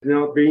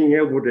about being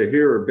able to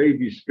hear a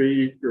baby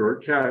speak or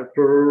a cat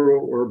purr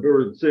or a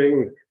bird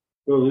sing.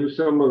 Those are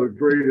some of the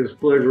greatest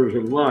pleasures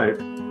in life.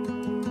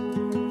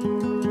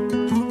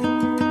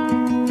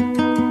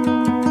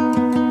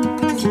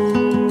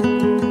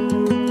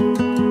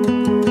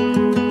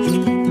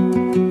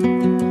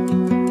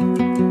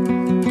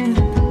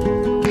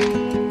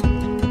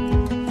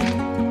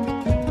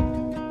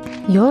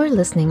 You're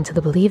listening to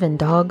the Believe in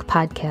Dog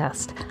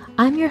podcast.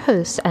 I'm your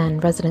host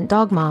and resident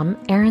dog mom,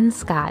 Erin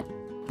Scott.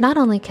 Not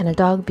only can a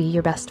dog be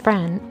your best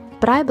friend,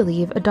 but I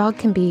believe a dog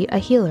can be a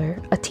healer,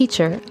 a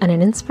teacher, and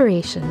an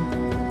inspiration.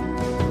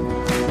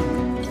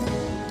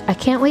 I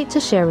can't wait to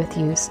share with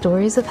you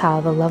stories of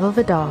how the love of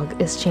a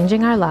dog is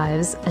changing our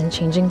lives and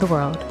changing the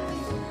world.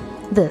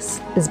 This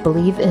is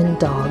Believe in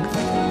Dog.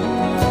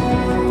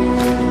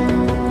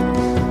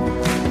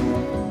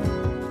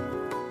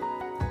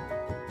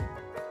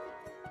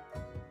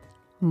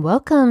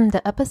 Welcome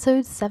to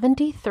episode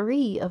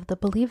 73 of the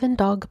Believe in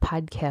Dog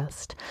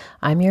podcast.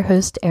 I'm your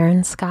host,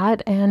 Erin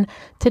Scott, and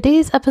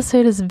today's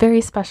episode is very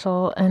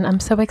special, and I'm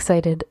so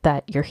excited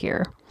that you're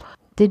here.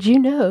 Did you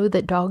know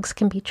that dogs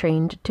can be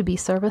trained to be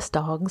service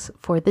dogs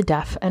for the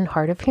deaf and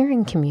hard of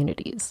hearing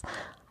communities?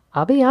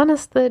 I'll be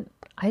honest that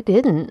I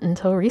didn't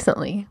until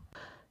recently.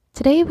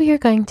 Today we are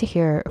going to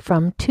hear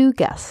from two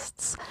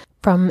guests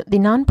from the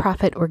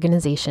nonprofit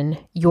organization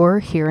Your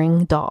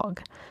Hearing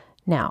Dog.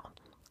 Now,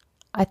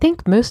 I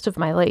think most of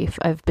my life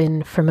I've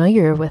been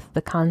familiar with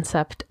the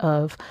concept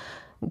of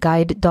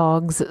guide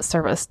dogs,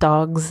 service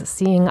dogs,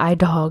 seeing eye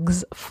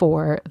dogs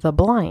for the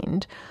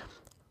blind.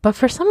 But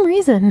for some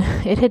reason,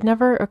 it had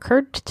never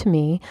occurred to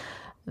me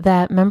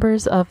that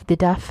members of the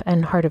deaf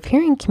and hard of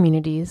hearing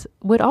communities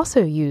would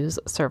also use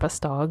service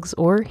dogs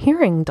or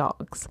hearing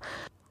dogs.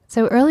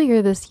 So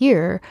earlier this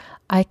year,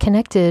 I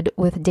connected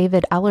with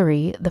David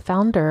Ellery, the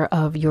founder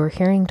of Your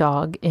Hearing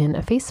Dog, in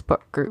a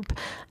Facebook group,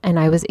 and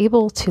I was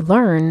able to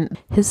learn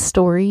his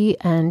story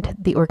and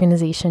the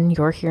organization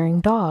Your Hearing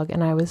Dog,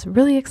 and I was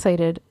really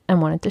excited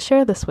and wanted to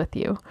share this with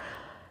you.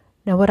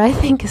 Now, what I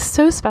think is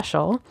so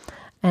special,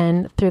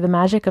 and through the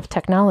magic of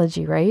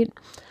technology, right,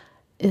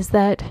 is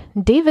that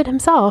David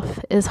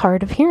himself is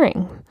hard of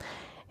hearing.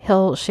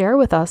 He'll share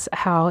with us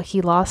how he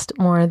lost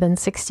more than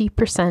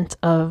 60%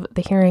 of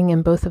the hearing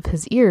in both of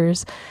his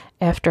ears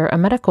after a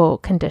medical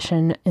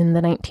condition in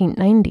the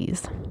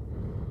 1990s.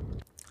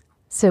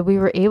 So we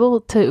were able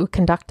to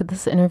conduct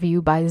this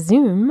interview by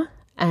Zoom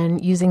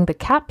and using the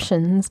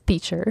captions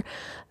feature.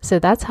 So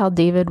that's how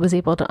David was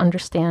able to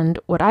understand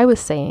what I was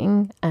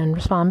saying and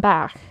respond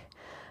back.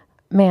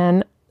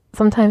 Man,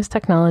 sometimes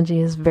technology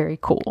is very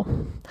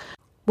cool.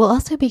 We'll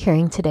also be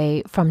hearing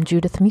today from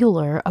Judith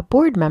Mueller, a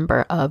board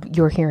member of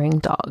Your Hearing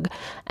Dog.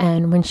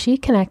 And when she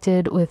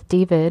connected with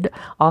David,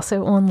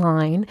 also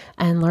online,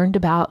 and learned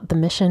about the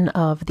mission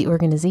of the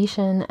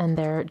organization and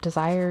their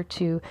desire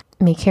to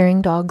make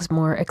hearing dogs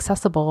more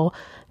accessible,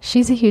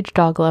 she's a huge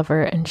dog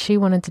lover and she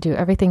wanted to do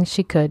everything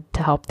she could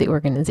to help the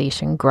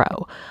organization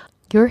grow.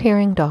 Your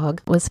Hearing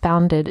Dog was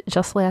founded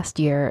just last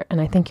year, and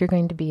I think you're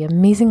going to be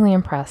amazingly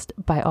impressed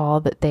by all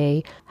that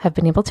they have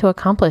been able to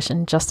accomplish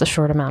in just a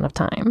short amount of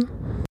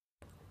time.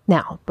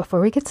 Now,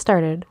 before we get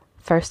started,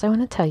 first I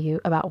want to tell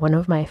you about one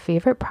of my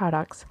favorite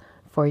products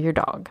for your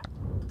dog.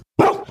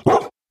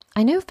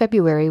 I know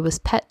February was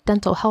Pet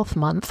Dental Health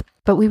Month,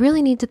 but we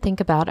really need to think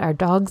about our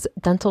dog's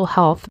dental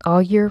health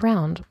all year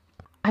round.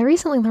 I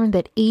recently learned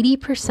that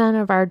 80%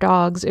 of our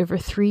dogs over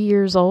 3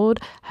 years old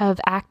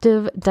have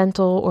active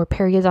dental or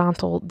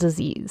periodontal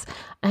disease.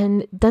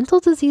 And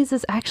dental disease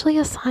is actually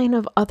a sign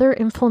of other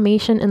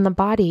inflammation in the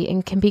body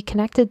and can be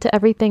connected to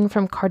everything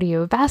from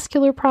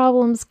cardiovascular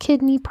problems,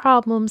 kidney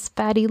problems,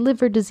 fatty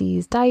liver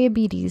disease,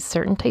 diabetes,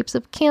 certain types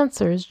of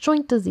cancers,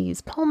 joint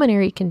disease,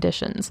 pulmonary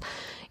conditions.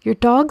 Your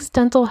dog's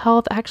dental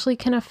health actually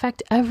can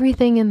affect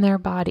everything in their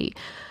body.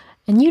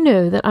 And you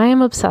know that I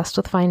am obsessed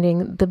with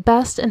finding the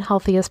best and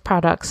healthiest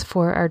products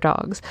for our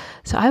dogs.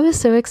 So I was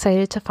so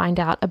excited to find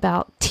out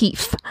about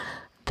Teef.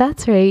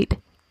 That's right,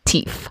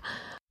 Teef.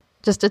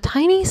 Just a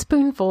tiny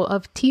spoonful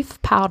of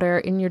Teef powder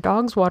in your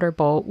dog's water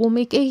bowl will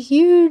make a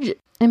huge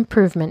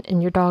improvement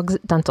in your dog's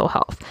dental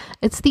health.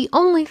 It's the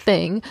only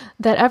thing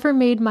that ever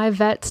made my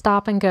vet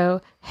stop and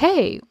go,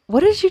 "Hey, what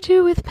did you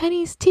do with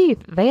Penny's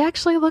teeth? They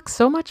actually look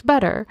so much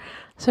better."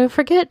 So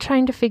forget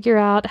trying to figure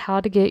out how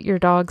to get your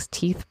dog's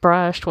teeth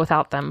brushed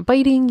without them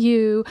biting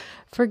you.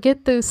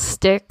 Forget those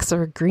sticks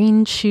or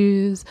green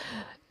shoes.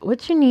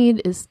 What you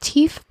need is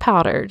Teef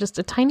powder, just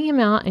a tiny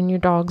amount in your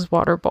dog's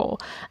water bowl.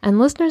 And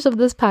listeners of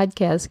this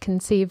podcast can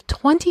save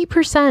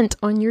 20%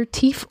 on your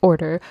Teef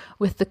order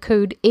with the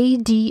code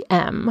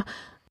ADM.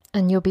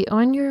 And you'll be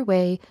on your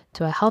way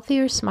to a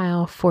healthier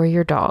smile for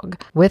your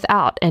dog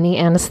without any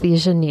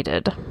anesthesia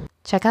needed.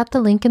 Check out the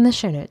link in the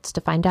show notes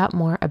to find out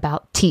more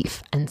about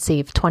Teef and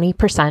save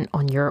 20%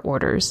 on your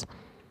orders.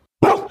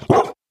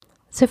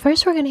 So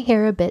first we're going to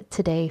hear a bit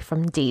today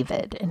from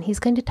David, and he's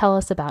going to tell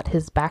us about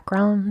his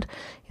background.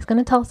 He's going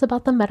to tell us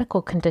about the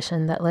medical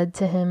condition that led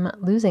to him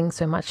losing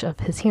so much of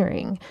his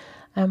hearing.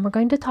 And we're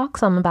going to talk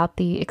some about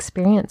the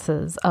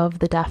experiences of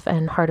the deaf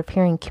and hard of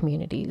hearing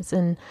communities.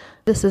 And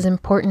this is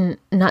important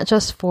not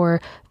just for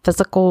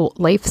physical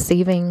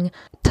life-saving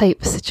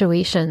type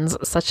situations,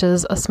 such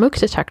as a smoke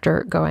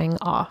detector going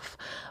off,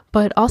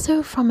 but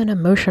also from an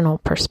emotional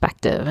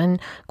perspective, and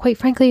quite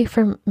frankly,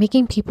 for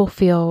making people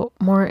feel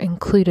more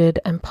included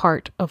and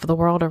part of the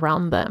world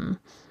around them.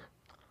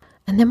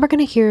 And then we're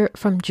going to hear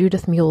from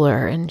Judith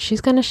Mueller, and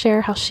she's going to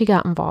share how she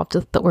got involved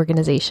with the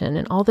organization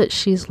and all that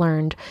she's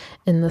learned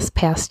in this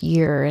past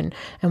year and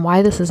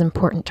why this is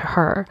important to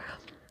her.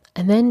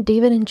 And then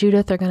David and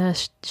Judith are going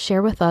to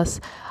share with us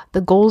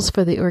the goals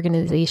for the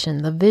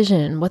organization, the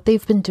vision, what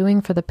they've been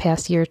doing for the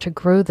past year to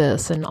grow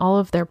this, and all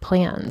of their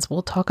plans.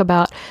 We'll talk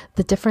about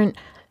the different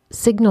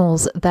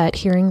signals that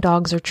hearing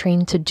dogs are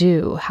trained to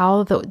do,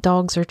 how the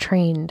dogs are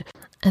trained,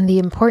 and the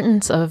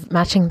importance of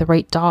matching the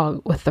right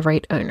dog with the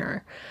right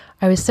owner.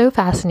 I was so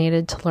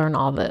fascinated to learn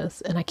all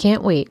this, and I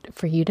can't wait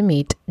for you to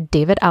meet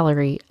David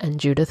Allery and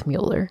Judith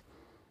Mueller.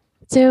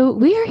 So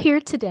we are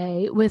here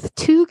today with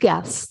two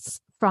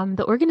guests from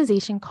the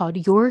organization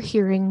called Your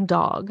Hearing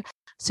Dog.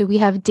 So we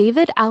have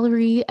David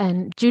Allery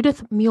and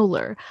Judith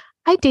Mueller.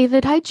 Hi,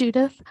 David. Hi,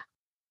 Judith.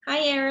 Hi,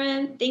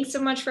 Erin. Thanks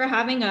so much for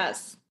having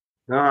us.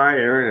 Hi,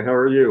 Erin. How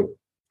are you?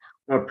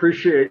 I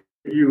appreciate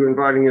you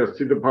inviting us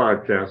to the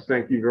podcast.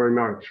 Thank you very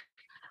much.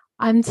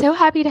 I'm so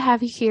happy to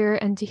have you here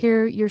and to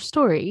hear your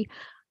story.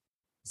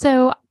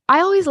 So I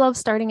always love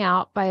starting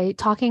out by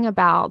talking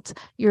about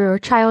your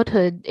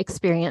childhood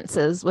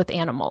experiences with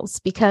animals,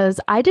 because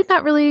I did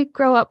not really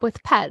grow up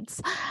with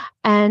pets,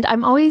 and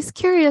I'm always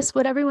curious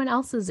what everyone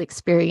else's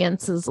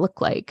experiences look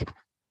like.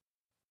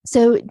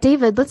 So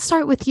David, let's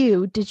start with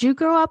you. Did you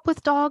grow up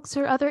with dogs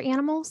or other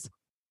animals?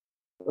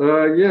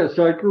 Yes,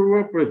 I grew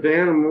up with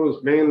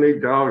animals, mainly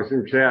dogs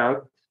and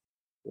cats.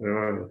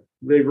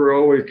 They were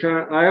always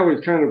I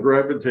always kind of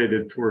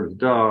gravitated towards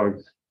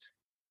dogs.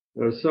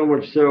 So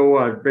much so,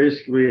 I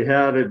basically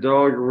had a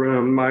dog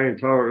around my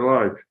entire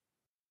life.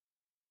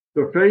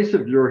 The face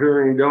of your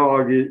hearing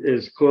dog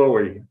is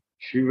Chloe.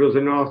 She was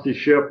an Aussie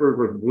Shepherd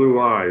with blue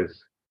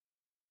eyes.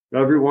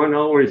 Everyone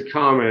always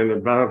commented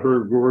about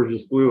her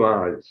gorgeous blue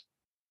eyes.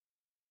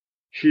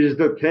 She's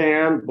the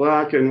tan,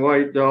 black, and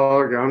white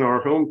dog on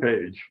our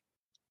homepage.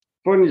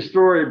 Funny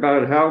story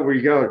about how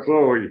we got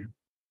Chloe.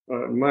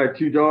 My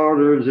two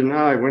daughters and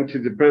I went to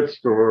the pet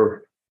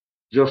store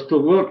just to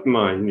look,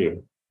 mind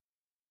you.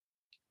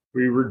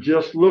 We were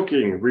just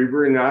looking. We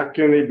were not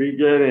going to be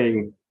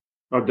getting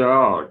a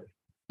dog.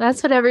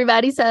 That's what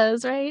everybody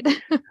says, right?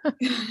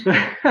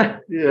 Yeah,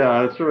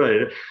 that's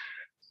right.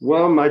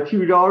 Well, my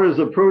two daughters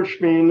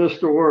approached me in the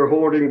store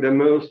holding the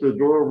most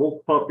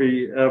adorable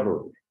puppy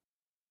ever.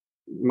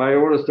 My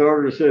oldest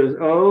daughter says,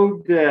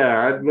 "Oh,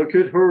 Dad, look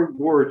at her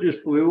gorgeous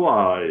blue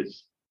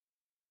eyes."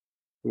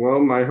 Well,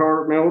 my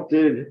heart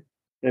melted.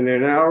 And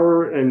an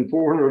hour and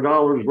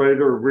 $400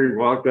 later, we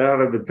walked out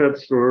of the pet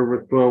store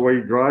with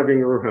Chloe driving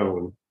her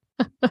home.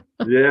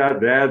 Yeah,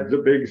 Dad's a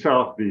big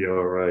softie,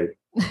 all right.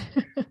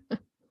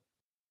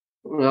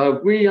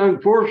 We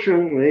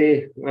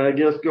unfortunately, I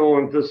guess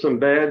going to some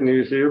bad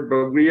news here,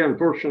 but we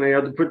unfortunately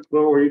had to put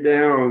Chloe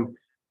down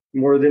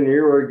more than a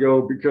year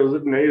ago because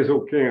of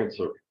nasal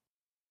cancer.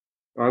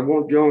 I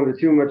won't go into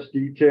too much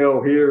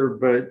detail here,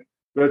 but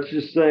let's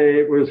just say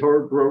it was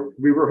heartbroken.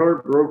 We were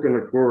heartbroken,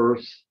 of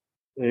course.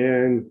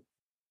 And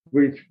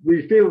we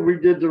feel we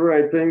did the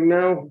right thing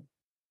now.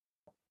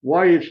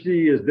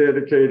 YHD is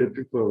dedicated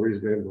to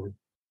Chloe's memory.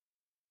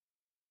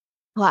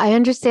 Well, I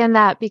understand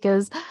that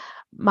because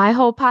my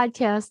whole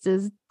podcast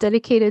is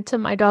dedicated to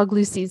my dog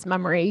Lucy's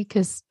memory,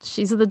 because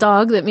she's the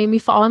dog that made me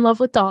fall in love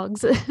with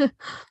dogs.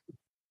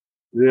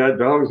 Yeah,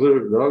 dogs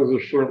are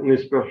certainly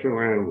special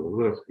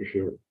animals, that's for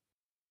sure.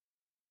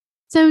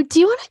 So do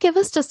you want to give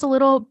us just a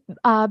little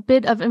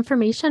bit of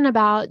information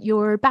about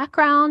your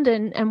background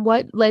and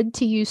what led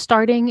to you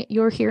starting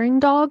Your Hearing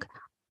Dog?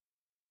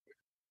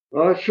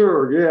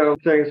 Sure, yeah.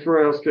 Thanks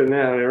for asking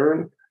that,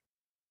 Erin.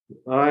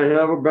 I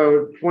have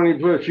about 20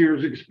 plus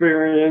years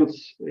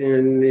experience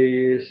in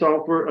the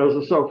software as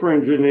a software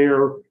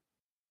engineer,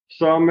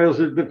 some as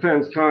a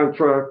defense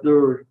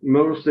contractor,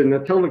 most in the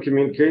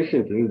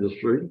telecommunications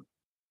industry.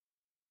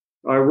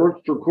 I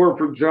worked for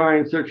corporate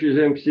giants such as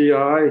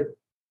MCI,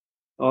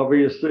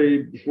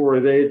 obviously, before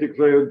they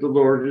declared the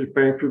largest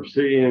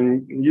bankruptcy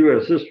in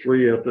U.S.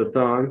 history at the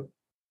time.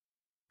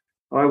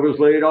 I was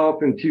laid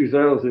off in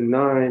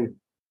 2009.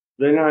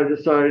 Then I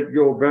decided to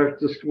go back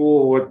to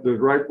school at the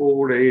ripe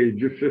old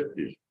age of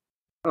 50.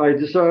 I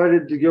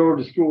decided to go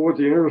to school at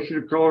the University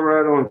of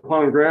Colorado, and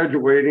upon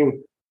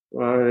graduating,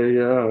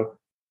 I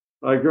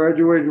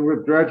graduated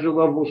with graduate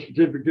level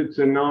certificates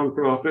in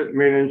nonprofit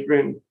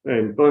management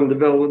and fund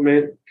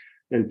development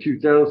in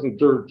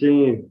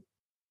 2013.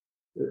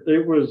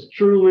 It was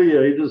truly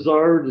a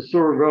desire to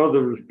serve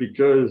others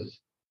because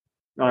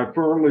I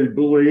firmly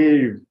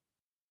believe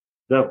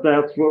that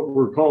that's what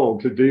we're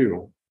called to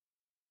do.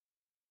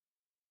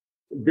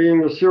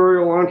 Being a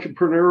serial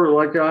entrepreneur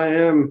like I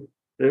am,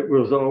 it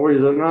was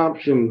always an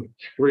option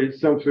to create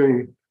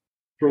something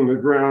from the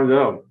ground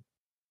up.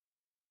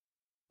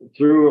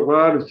 through a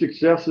lot of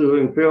successes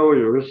and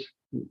failures,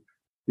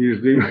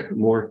 usually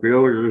more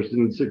failures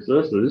than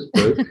successes,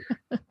 but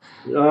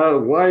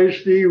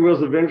YHD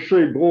was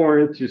eventually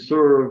born to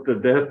serve the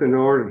deaf and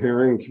hard of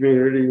hearing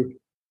community,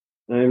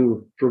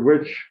 and for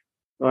which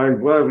I'm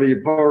gladly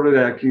a part of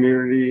that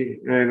community,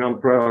 and I'm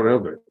proud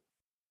of it.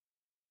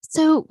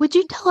 So would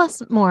you tell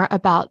us more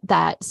about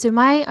that? So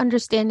my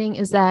understanding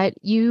is that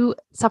you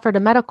suffered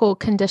a medical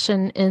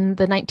condition in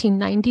the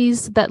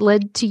 1990s that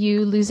led to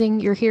you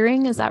losing your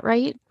hearing. Is that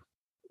right?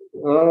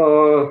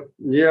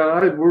 Yeah,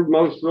 I would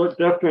most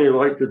definitely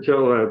like to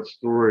tell that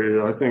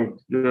story. I think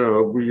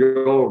we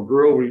all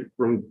grow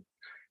from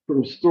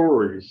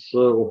stories.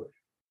 So,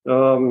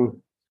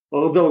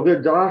 although the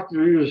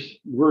doctors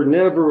were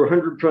never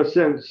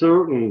 100%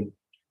 certain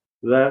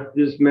that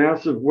this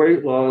massive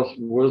weight loss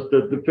was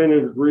the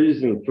definitive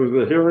reason for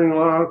the hearing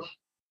loss,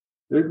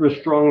 it was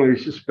strongly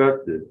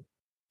suspected.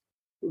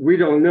 We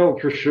don't know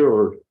for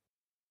sure.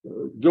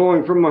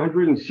 Going from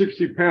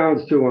 160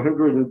 pounds to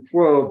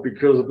 112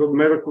 because of a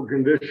medical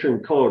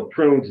condition called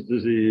Crohn's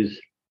disease,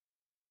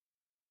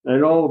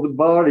 and all the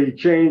body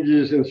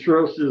changes and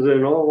stresses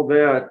and all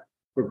that,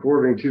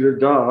 according to the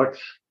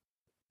docs,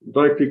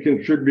 likely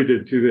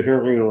contributed to the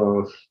hearing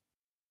loss.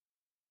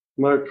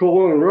 My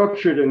colon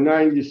ruptured in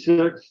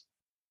 96,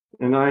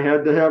 and I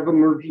had to have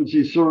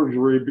emergency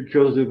surgery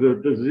because of the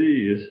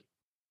disease.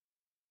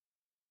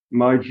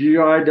 My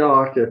GI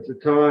doc at the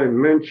time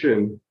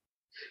mentioned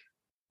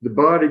the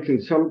body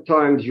can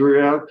sometimes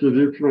react to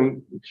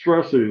different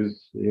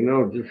stresses,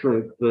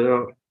 different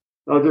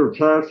other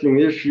taxing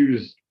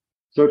issues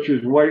such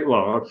as weight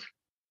loss.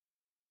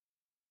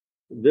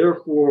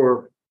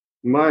 Therefore,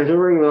 my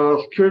hearing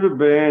loss could have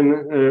been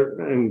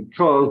and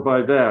caused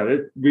by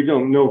that. We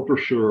don't know for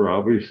sure,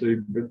 obviously,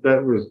 but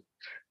that was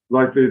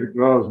likely the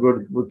cause,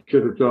 what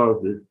could have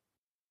caused it.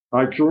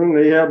 I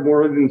currently have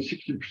more than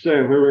 60%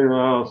 hearing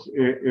loss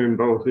in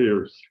both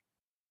ears.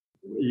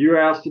 You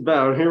asked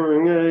about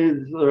hearing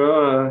aids.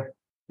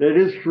 It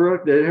is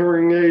correct that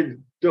hearing aids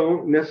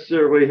don't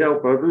necessarily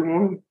help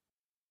everyone.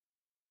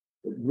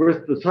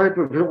 With the type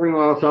of hearing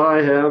loss I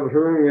have,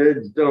 hearing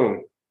aids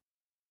don't.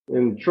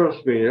 And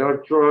trust me,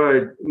 I've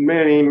tried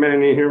many,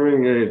 many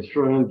hearing aids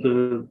trying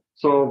to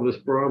solve this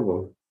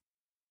problem.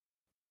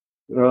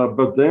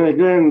 But then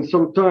again,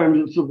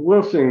 sometimes it's a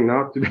blessing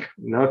not to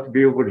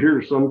be able to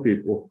hear some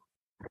people.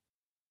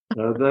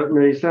 That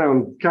may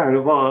sound kind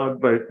of odd,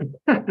 but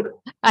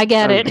I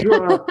get it.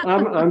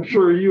 I'm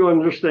sure you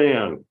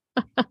understand.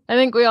 I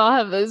think we all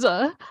have those.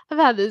 Have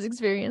had those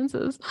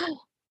experiences.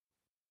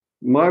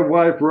 My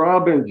wife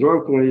Robin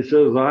jokingly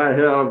says I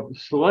have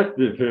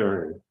selective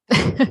hearing.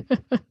 I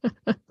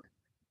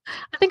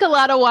think a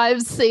lot of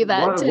wives say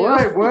that too.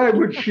 Why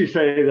would she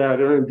say that?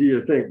 Do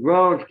you think?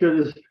 Well,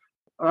 because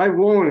I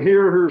won't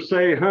hear her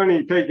say,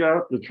 "Honey, take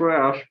out the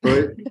trash."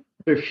 But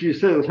if she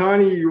says,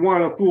 "Honey, you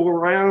want to fool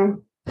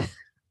around?"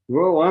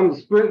 Well, I'm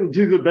sprinting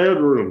to the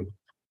bedroom.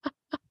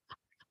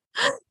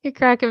 You're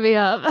cracking me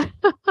up.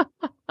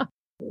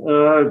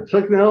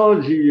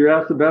 Technology, you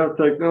asked about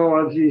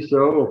technology.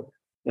 So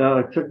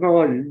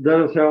technology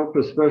does help,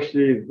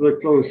 especially the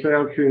closed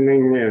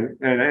captioning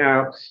and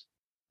apps,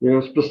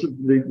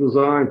 specifically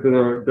designed for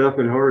the deaf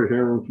and hard of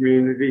hearing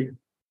community.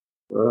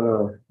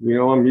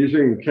 I'm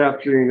using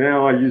captioning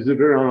now. I use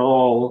it on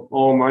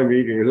all my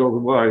meetings.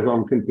 Otherwise,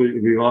 I'm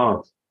completely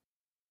lost.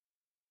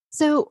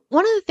 So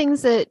one of the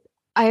things that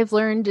I've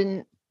learned,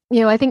 and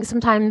I think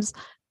sometimes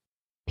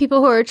people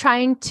who are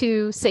trying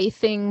to say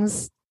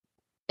things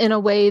in a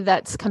way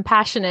that's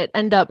compassionate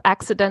end up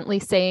accidentally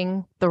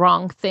saying the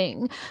wrong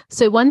thing.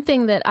 So one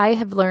thing that I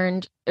have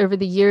learned over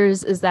the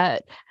years is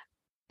that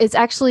it's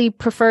actually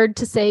preferred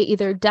to say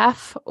either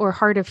deaf or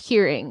hard of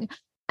hearing,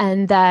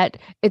 and that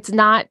it's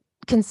not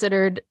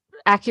considered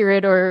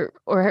accurate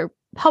or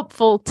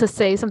helpful to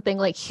say something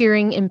like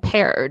hearing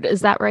impaired.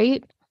 Is that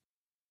right?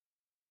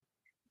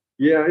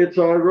 Yeah, it's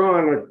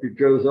ironic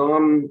because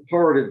I'm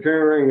hard of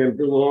hearing and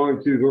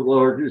belong to the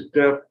largest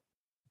deaf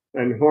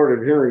and hard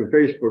of hearing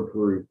Facebook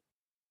group.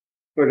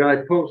 But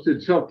I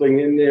posted something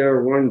in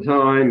there one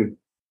time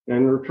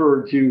and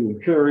referred to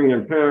hearing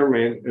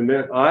impairment and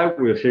that I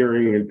was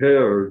hearing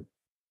impaired.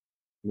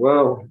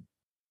 Well,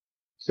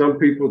 some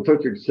people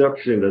took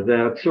exception to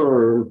that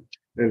term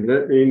and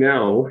let me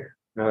know.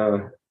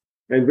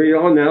 And we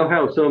all know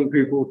how some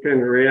people can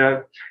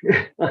react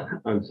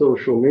on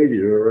social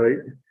media, right?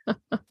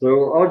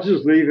 So I'll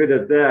just leave it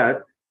at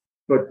that.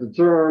 But the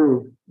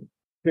term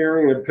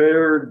hearing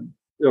impaired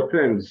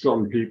offends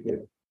some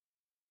people.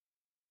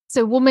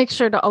 So we'll make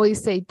sure to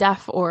always say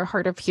deaf or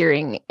hard of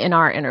hearing in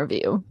our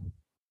interview.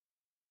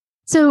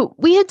 So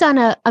we had done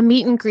a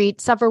meet and greet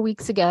several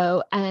weeks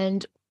ago,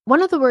 and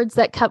one of the words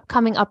that kept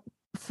coming up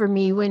for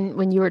me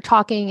when you were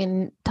talking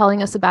and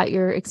telling us about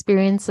your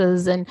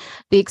experiences and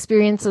the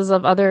experiences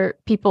of other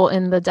people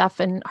in the deaf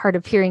and hard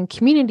of hearing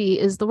community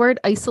is the word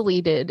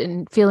isolated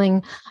and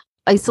feeling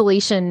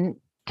isolation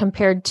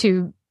compared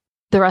to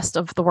the rest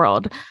of the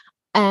world.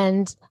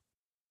 And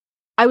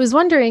I was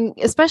wondering,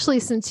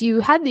 especially since you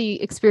had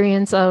the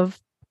experience of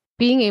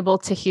being able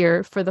to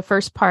hear for the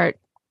first part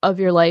of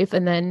your life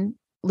and then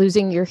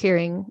losing your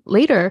hearing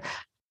later.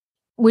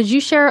 Would you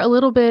share a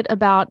little bit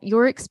about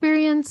your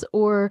experience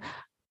or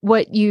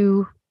what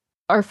you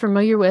are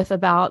familiar with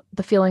about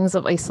the feelings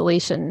of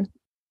isolation?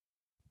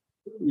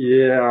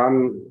 Yeah,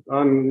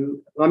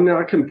 I'm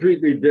not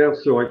completely deaf,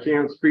 so I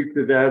can't speak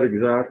to that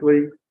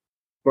exactly.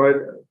 But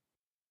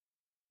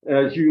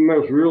as you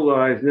must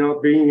realize,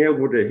 not being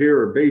able to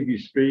hear a baby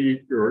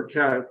speak or a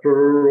cat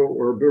purr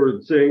or a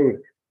bird sing,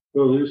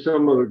 those are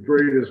some of the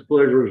greatest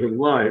pleasures in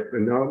life.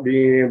 And not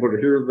being able to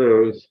hear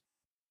those,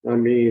 I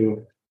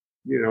mean,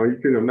 you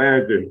can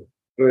imagine.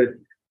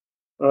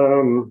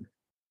 Um,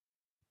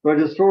 but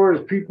as far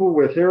as people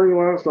with hearing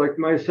loss like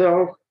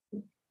myself,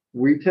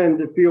 we tend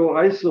to feel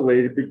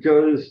isolated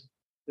because,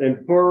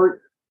 in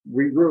part,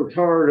 we grow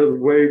tired of the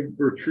way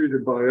we're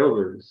treated by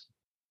others.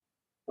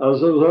 As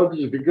those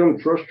others become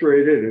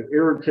frustrated and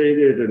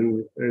irritated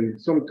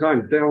and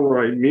sometimes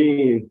downright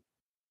mean,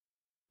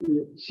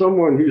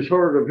 someone who's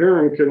hard of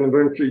hearing can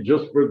eventually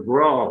just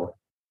withdraw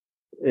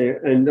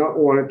and not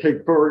want to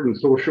take part in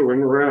social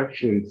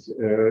interactions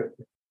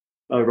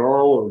at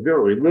all or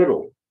very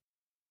little.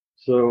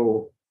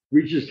 So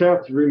we just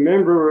have to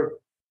remember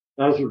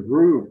as a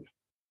group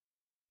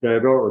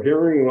that our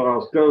hearing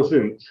loss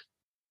doesn't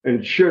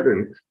and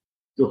shouldn't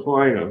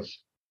define us.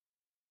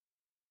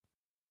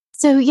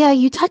 So, yeah,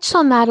 you touched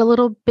on that a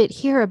little bit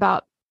here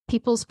about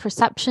people's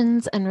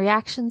perceptions and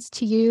reactions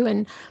to you.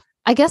 And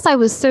I guess I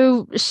was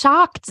so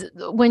shocked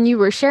when you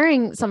were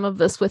sharing some of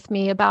this with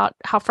me about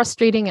how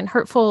frustrating and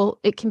hurtful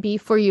it can be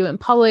for you in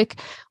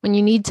public when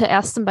you need to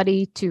ask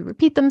somebody to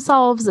repeat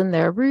themselves and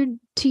they're rude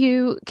to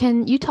you.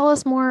 Can you tell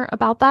us more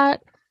about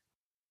that?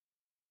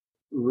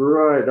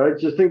 Right. I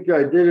just think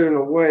I did it in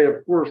a way.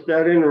 Of course,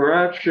 that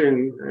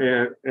interaction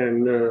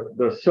and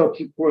the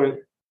subsequent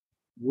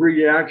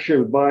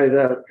reaction by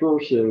that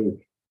person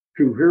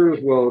who hears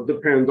well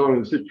depends on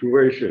the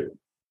situation.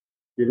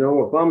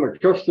 If I'm a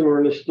customer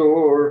in the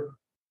store,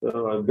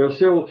 the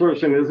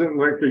salesperson isn't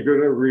likely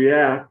going to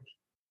react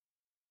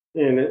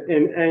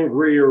in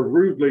angry or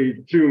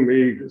rudely to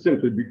me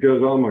simply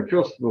because I'm a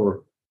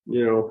customer.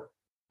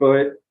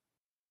 But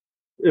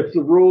if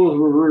the roles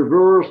were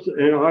reversed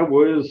and I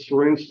was,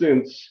 for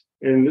instance,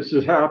 and this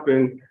has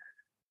happened,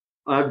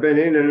 I've been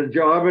in a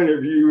job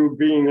interview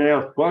being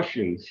asked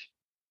questions,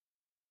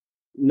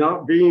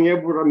 not being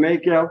able to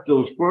make out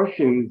those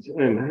questions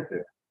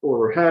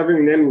or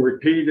having them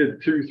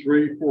repeated 2,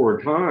 3,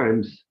 4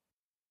 times,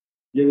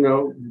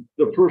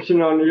 the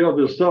person on the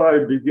other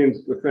side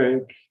begins to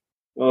think,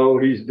 oh,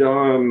 he's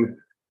dumb,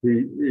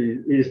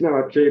 he's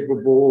not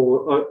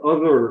capable,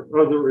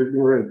 other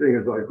ignorant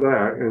things like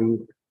that.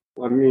 And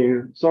I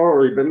mean,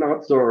 sorry, but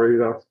not sorry.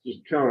 That's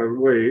just kind of the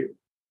way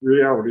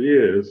reality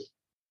is.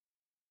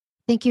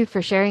 Thank you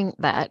for sharing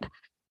that.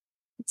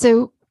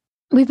 So,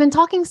 we've been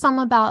talking some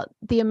about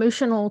the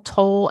emotional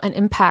toll and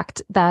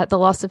impact that the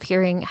loss of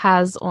hearing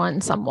has on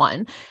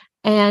someone.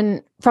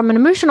 And from an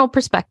emotional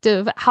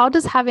perspective, how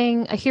does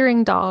having a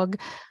hearing dog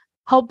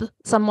help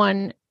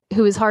someone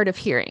who is hard of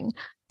hearing?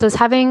 Does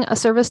having a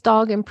service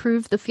dog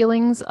improve the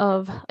feelings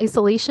of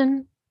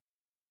isolation?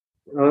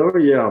 Oh,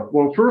 yeah.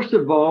 Well, first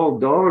of all,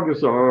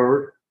 dogs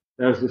are,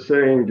 as the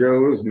saying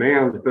goes,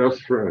 man's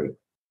best friend.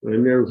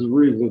 And there's a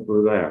reason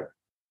for that.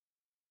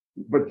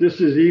 But this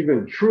is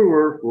even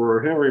truer for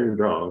a hearing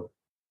dog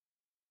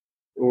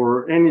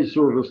or any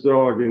service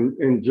dog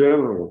in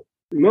general.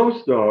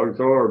 Most dogs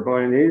are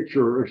by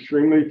nature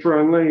extremely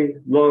friendly,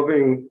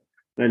 loving,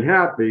 and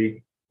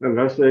happy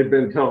unless they've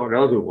been taught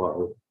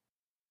otherwise.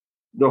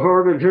 The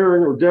hard of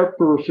hearing or deaf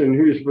person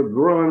who's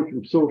withdrawn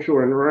from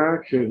social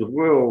interactions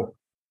will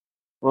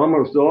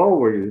almost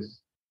always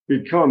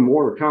become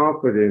more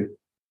confident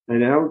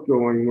and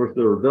outgoing with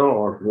their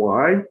dog.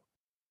 Why?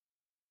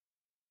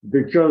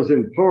 Because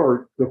in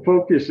part, the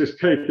focus is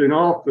taken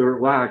off their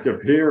lack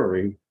of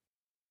hearing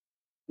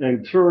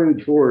and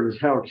turned towards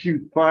how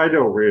cute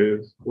Fido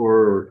is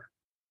or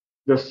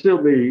the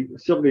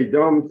silly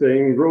dumb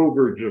thing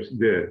Rover just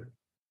did.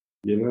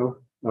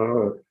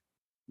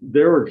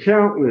 There are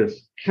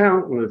countless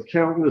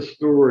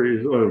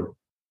stories of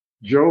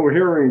Joe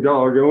Hearing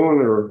Dog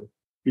owner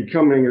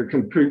becoming a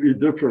completely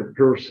different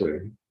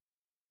person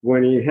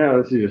when he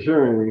has his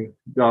hearing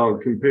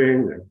dog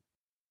companion.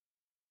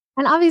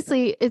 And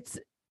obviously, it's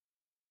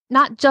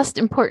not just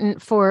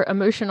important for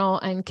emotional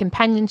and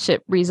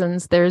companionship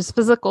reasons. There's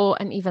physical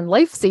and even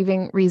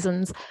life-saving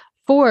reasons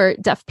for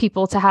deaf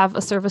people to have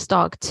a service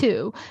dog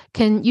too.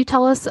 Can you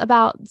tell us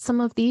about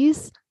some of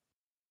these?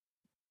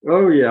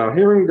 Oh, yeah.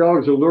 Hearing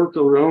dogs alert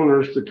their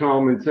owners to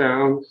common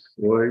sounds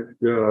like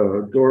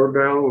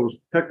doorbells,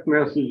 text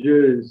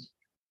messages,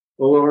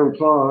 alarm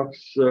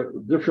clocks,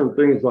 different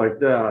things like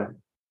that.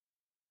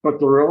 But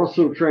they're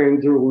also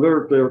trained to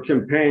alert their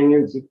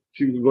companions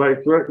to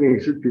life-threatening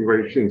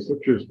situations,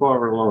 such as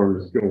fire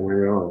alarms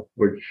going off,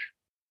 which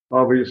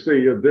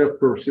obviously a deaf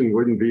person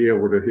wouldn't be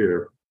able to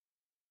hear.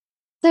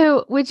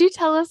 So, would you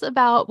tell us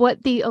about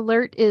what the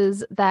alert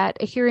is that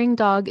a hearing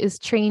dog is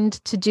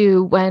trained to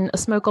do when a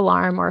smoke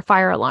alarm or a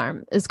fire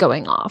alarm is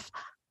going off?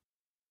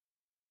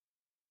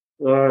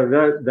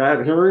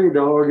 That hearing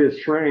dog is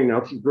trained.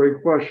 That's a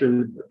great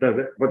question. But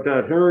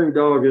that hearing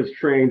dog is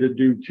trained to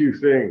do two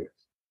things.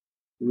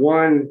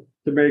 One,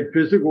 to make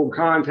physical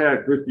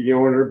contact with the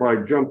owner by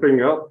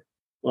jumping up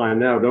on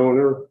that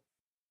owner.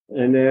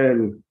 And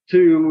then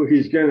two,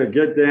 he's going to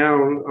get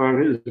down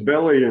on his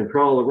belly and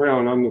crawl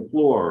around on the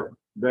floor.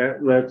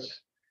 That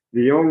lets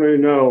the owner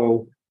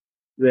know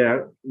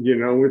that,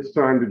 it's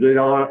time to get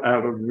out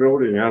of the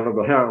building, out of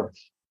the house.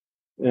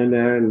 And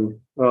then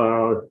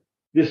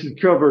this is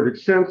covered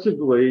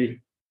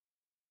extensively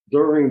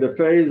during the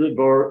phase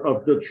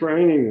of the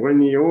training when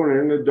the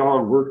owner and the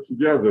dog work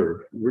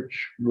together,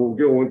 which we'll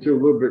go into a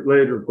little bit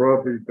later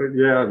probably. But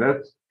yeah,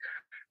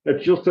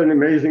 that's just an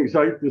amazing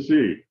sight to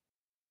see.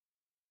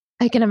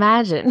 I can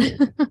imagine.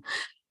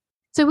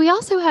 So we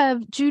also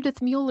have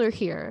Judith Mueller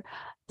here.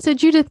 So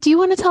Judith, do you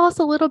want to tell us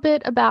a little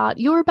bit about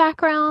your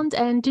background,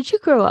 and did you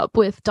grow up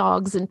with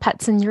dogs and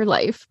pets in your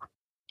life?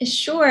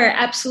 Sure,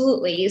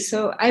 absolutely.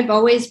 So I've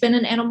always been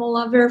an animal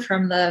lover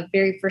from the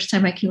very first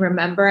time I can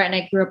remember. And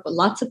I grew up with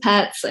lots of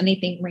pets,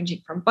 anything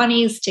ranging from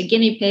bunnies to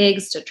guinea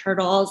pigs to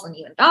turtles and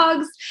even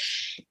dogs.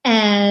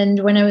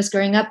 And when I was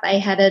growing up, I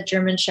had a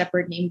German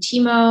Shepherd named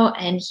Timo,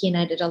 and he and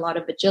I did a lot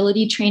of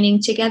agility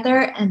training together.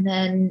 And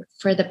then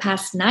for the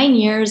past 9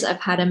 years,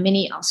 I've had a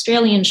mini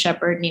Australian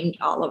Shepherd named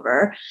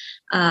Oliver.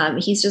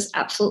 He's just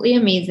absolutely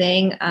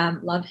amazing.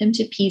 Love him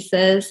to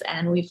pieces.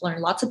 And we've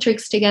learned lots of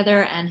tricks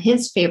together. And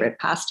his favorite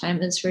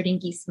pastime is herding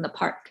geese in the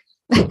park.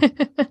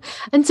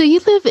 And so you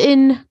live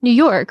in New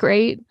York,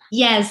 right?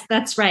 Yes,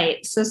 that's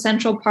right. So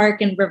Central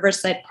Park and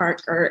Riverside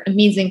Park are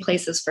amazing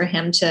places for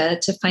him to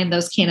find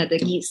those Canada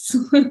geese.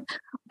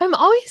 I'm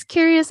always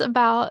curious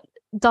about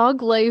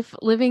dog life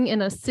living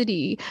in a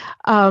city.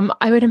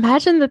 I would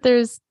imagine that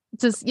there's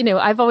just,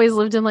 I've always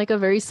lived in like a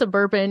very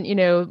suburban,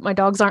 my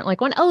dogs aren't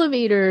like on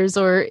elevators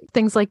or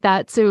things like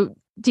that. So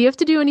do you have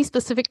to do any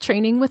specific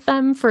training with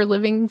them for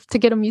living to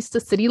get them used to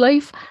city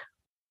life?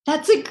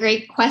 That's a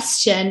great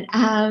question.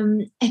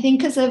 I think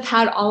because I've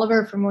had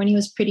Oliver from when he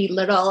was pretty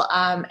little,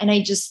 and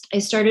I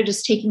started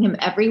just taking him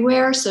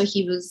everywhere. So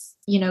he was,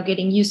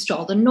 getting used to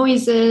all the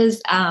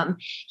noises.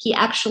 He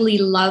actually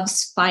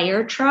loves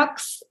fire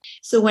trucks.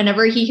 So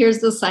whenever he hears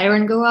the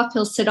siren go off,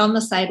 he'll sit on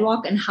the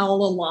sidewalk and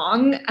howl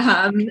along.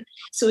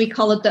 So we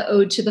call it the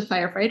Ode to the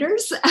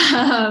Firefighters.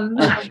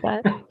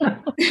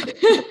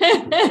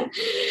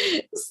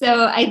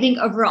 So I think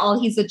overall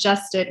he's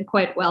adjusted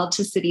quite well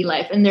to city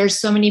life. And there's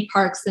so many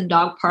parks and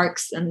dog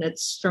parks, and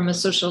it's from a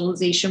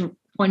socialization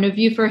point of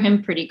view for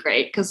him pretty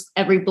great because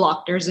every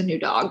block there's a new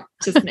dog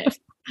to sniff.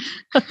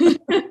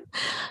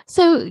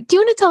 So do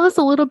you want to tell us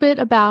a little bit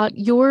about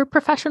your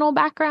professional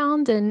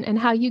background and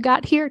how you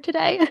got here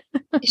today?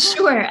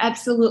 Sure,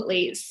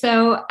 absolutely.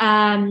 So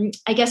I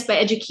guess by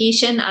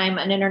education, I'm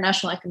an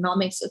international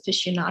economics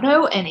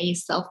aficionado and a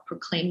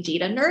self-proclaimed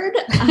data nerd.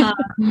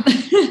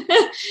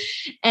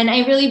 And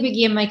I really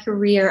began my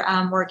career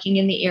working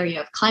in the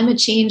area of climate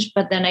change,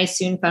 but then I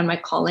soon found my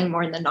calling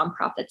more in the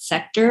nonprofit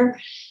sector.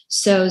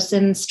 So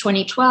since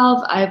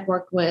 2012, I've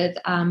worked with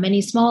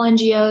many small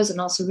NGOs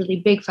and also really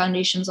big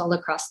foundations all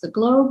across the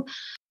globe.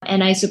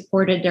 And I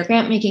supported their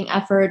grant-making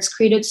efforts,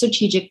 created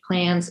strategic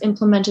plans,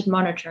 implemented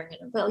monitoring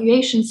and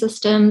evaluation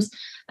systems,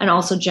 and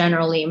also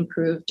generally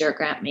improved their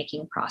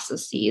grant-making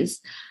processes.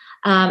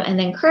 And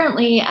then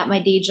currently at my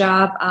day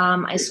job,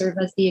 I serve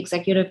as the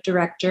executive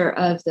director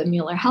of the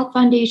Mueller Health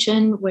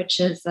Foundation, which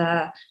is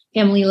a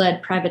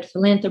family-led private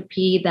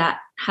philanthropy that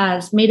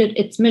has made it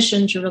its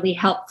mission to really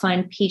help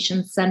find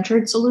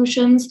patient-centered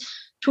solutions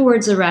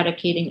towards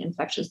eradicating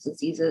infectious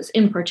diseases,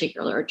 in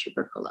particular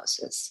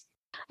tuberculosis.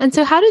 And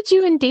so how did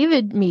you and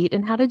David meet,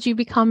 and how did you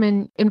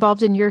become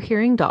involved in your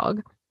hearing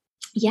dog?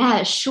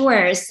 Yeah,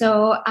 sure.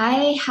 So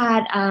I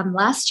had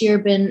last year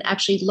been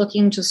actually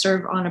looking to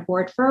serve on a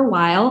board for a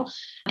while,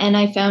 and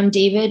I found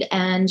David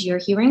and Your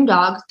Hearing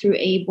Dog through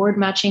a board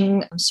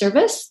matching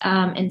service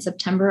in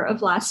September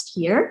of last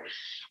year.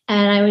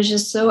 And I was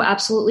just so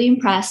absolutely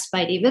impressed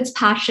by David's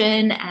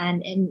passion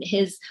and in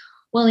his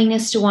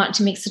willingness to want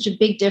to make such a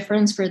big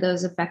difference for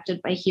those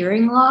affected by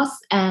hearing loss.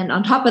 And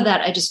on top of that,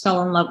 I just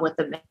fell in love with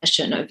the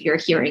mission of Your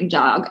Hearing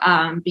Dog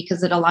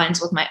because it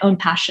aligns with my own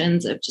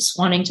passions of just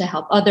wanting to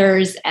help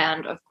others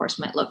and, of course,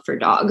 my love for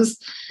dogs.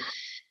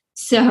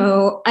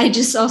 So I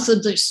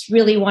just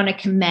really want to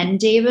commend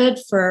David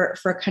for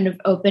kind of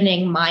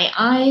opening my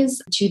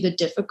eyes to the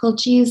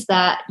difficulties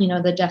that,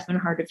 the deaf and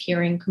hard of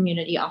hearing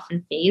community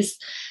often face.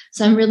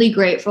 So I'm really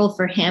grateful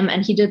for him.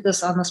 And he did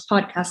this on this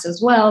podcast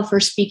as well, for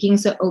speaking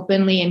so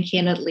openly and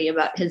candidly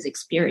about his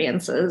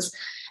experiences.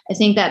 I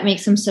think that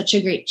makes him such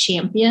a great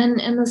champion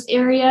in this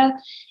area.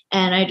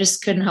 And I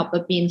just couldn't help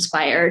but be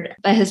inspired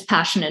by his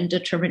passion and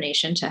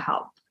determination to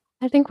help.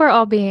 I think we're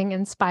all being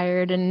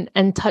inspired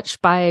and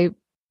touched by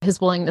his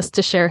willingness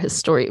to share his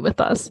story with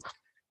us.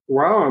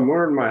 Wow, I'm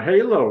wearing my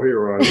halo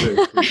here on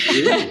this.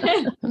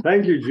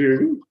 Thank you,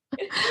 Judy.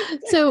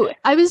 So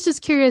I was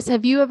just curious,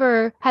 have you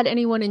ever had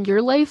anyone in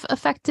your life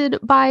affected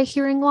by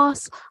hearing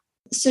loss?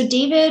 So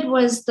David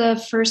was the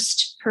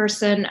first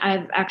person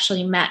I've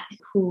actually met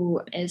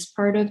who is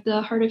part of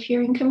the hard of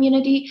hearing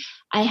community.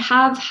 I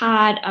have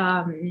had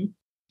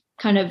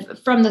kind of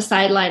from the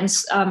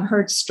sidelines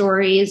heard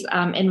stories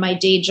in my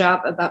day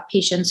job about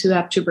patients who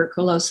have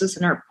tuberculosis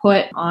and are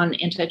put on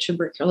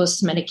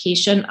anti-tuberculosis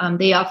medication.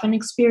 They often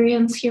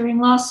experience hearing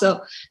loss.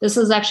 So this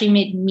has actually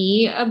made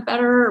me a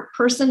better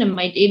person in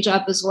my day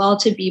job as well,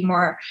 to be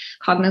more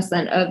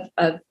cognizant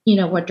of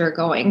what they're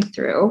going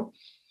through.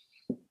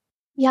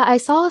 Yeah, I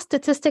saw a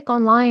statistic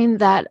online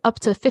that up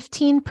to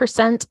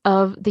 15%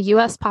 of the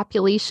US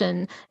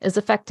population is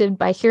affected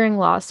by hearing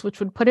loss, which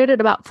would put it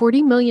at about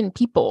 40 million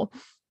people.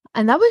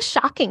 And that was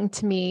shocking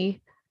to me,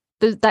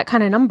 that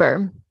kind of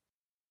number.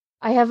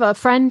 I have a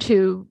friend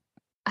who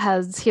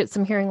has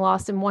some hearing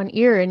loss in one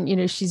ear,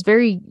 and, she's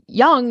very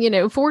young,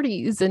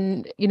 40s.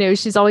 And,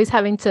 she's always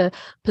having to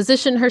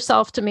position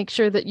herself to make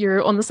sure that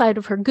you're on the side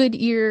of her good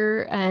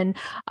ear. And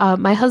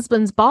my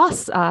husband's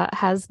boss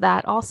has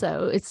that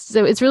also.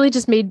 It's really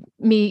just made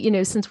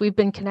me, since we've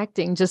been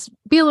connecting, just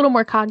be a little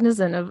more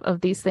cognizant of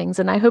these things.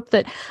 And I hope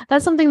that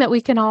that's something that we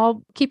can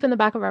all keep in the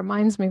back of our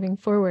minds moving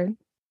forward.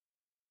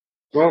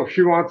 Well, if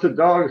she wants a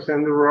dog,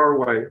 send her our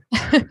way.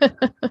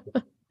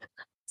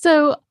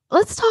 So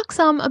let's talk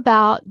some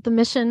about the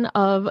mission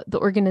of the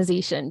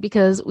organization,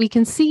 because we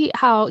can see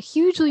how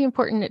hugely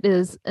important it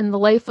is in the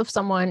life of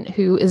someone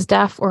who is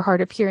deaf or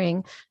hard of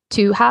hearing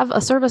to have a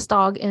service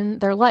dog in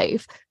their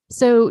life.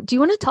 So do you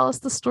want to tell us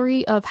the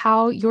story of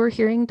how your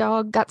hearing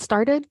dog got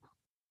started?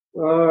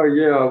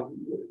 Yeah.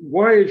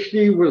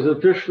 YHD was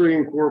officially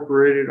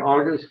incorporated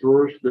August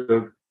 1st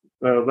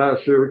of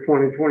last year,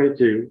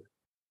 2022.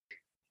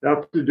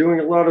 After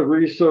doing a lot of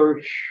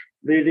research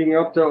leading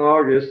up to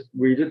August,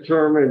 we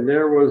determined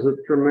there was a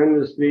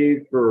tremendous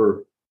need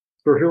for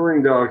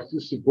hearing dogs to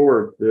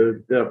support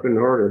the deaf and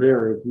hard of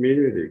hearing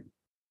community.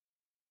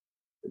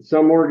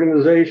 Some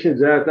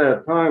organizations at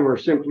that time are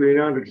simply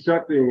not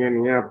accepting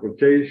any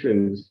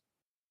applications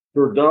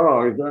for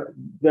dogs.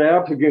 The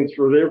applicants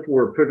were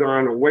therefore put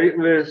on a wait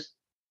list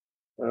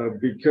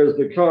because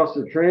the cost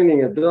of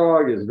training a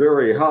dog is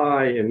very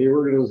high, and the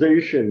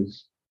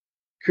organizations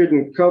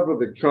couldn't cover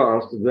the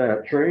cost of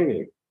that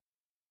training.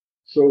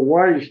 So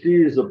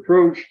YHD's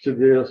approach to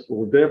this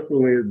will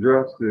definitely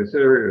address this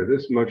area,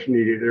 this much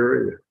needed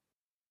area.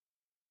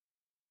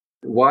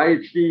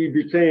 YHD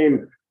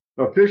became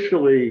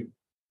officially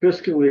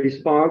fiscally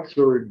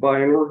sponsored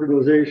by an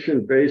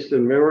organization based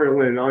in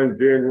Maryland on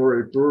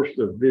January 1st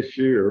of this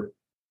year.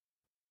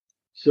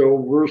 So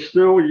we're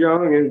still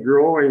young and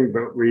growing,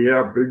 but we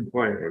have big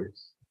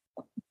plans.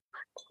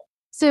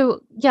 So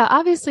yeah,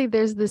 obviously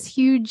there's this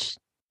huge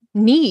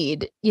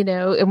need,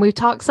 and we've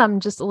talked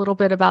just a little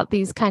bit about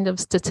these kind of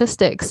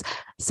statistics.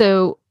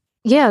 So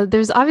yeah,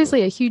 there's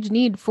obviously a huge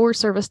need for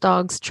service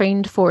dogs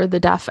trained for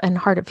the deaf and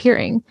hard of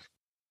hearing.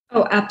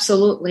 Oh,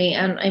 absolutely.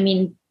 And I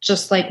mean,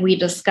 just like we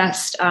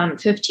discussed,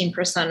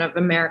 15% of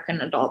American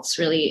adults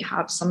really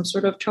have some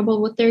sort of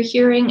trouble with their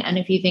hearing. And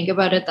if you think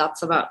about it,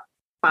 that's about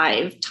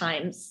 5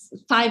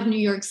 New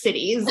York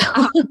cities.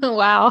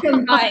 Wow.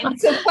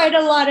 Combined. So quite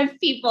a lot of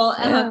people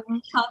help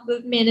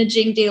with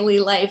managing daily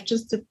life,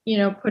 just to,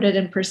 put it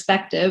in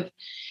perspective.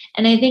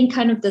 And I think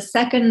kind of the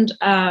second,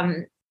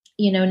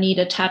 need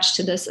attached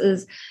to this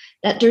is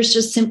that there's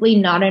just simply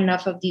not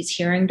enough of these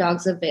hearing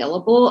dogs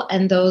available.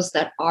 And those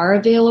that are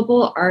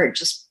available are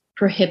just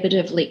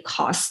prohibitively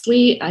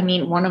costly. I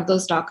mean, one of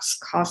those dogs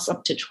costs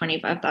up to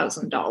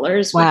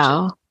 $25,000.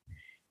 Wow. Which is,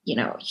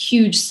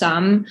 huge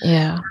sum.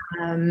 Yeah.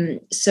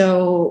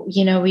 So,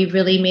 we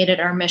really made it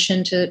our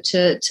mission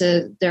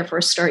to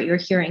therefore start Your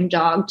Hearing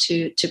Dog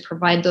to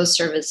provide those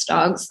service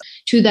dogs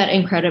to that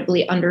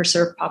incredibly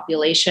underserved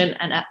population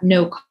and at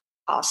no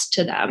cost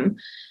to them.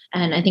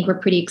 And I think we're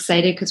pretty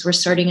excited because we're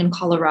starting in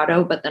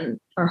Colorado, but then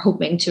are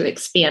hoping to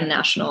expand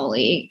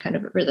nationally kind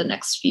of over the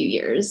next few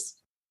years.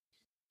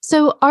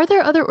 So are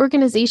there other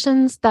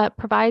organizations that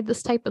provide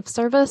this type of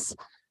service?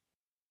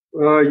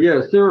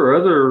 Yes, there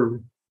are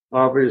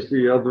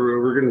obviously other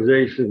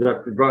organizations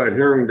that provide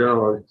hearing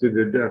dogs to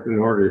the deaf and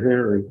hard of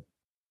hearing.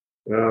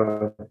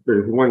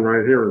 There's one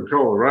right here in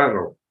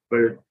Colorado,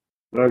 but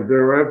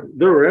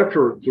their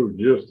efforts are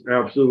just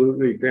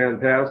absolutely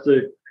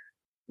fantastic.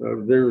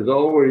 There's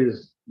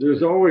always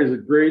a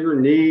greater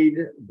need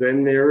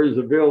than there is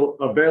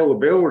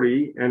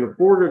availability and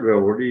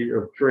affordability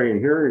of trained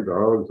hearing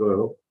dogs,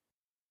 though.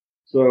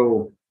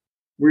 So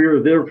we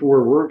are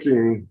therefore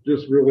working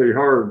just really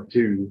hard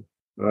to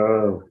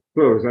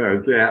close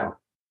that gap,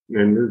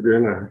 and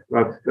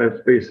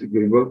that's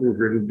basically what we're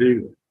going to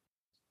do.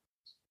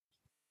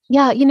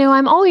 Yeah,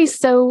 I'm always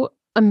so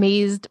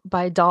amazed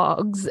by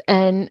dogs.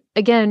 And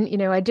again,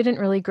 I didn't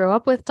really grow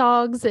up with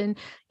dogs, and,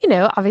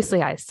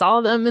 obviously I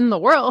saw them in the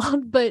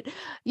world, but,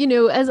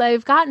 as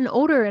I've gotten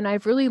older and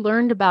I've really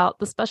learned about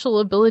the special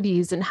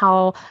abilities and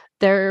how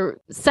their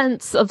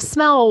sense of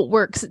smell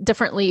works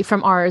differently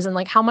from ours, and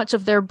like how much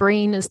of their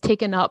brain is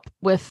taken up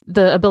with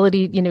the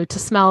ability, to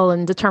smell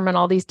and determine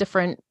all these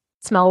different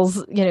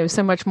smells,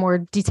 so much more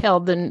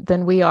detailed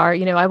than we are.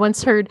 I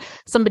once heard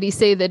somebody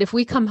say that if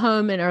we come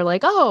home and are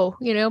like, oh,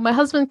 my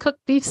husband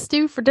cooked beef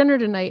stew for dinner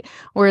tonight,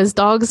 whereas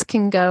dogs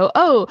can go,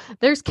 oh,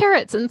 there's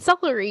carrots and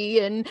celery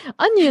and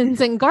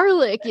onions and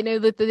garlic,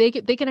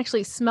 that they can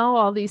actually smell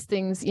all these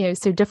things,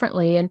 so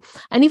differently. And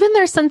even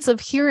their sense of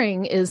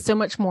hearing is so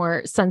much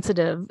more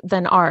sensitive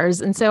than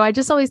ours. And so I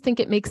just always think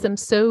it makes them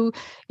so,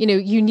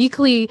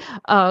 uniquely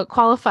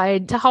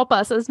qualified to help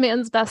us as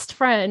man's best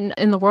friend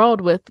in the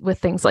world with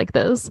things like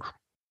this.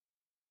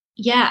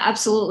 Yeah,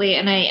 absolutely.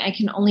 And I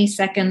can only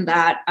second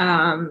that,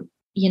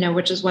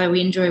 which is why we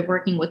enjoy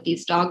working with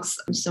these dogs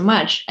so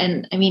much.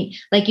 And I mean,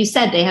 like you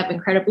said, they have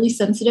incredibly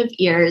sensitive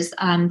ears.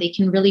 They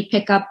can really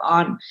pick up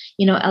on,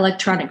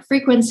 electronic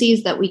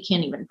frequencies that we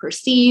can't even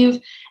perceive.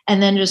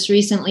 And then just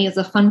recently, as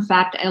a fun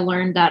fact, I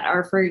learned that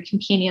our furry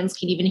companions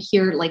can even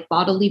hear like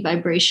bodily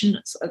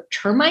vibrations of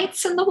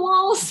termites in the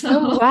walls. So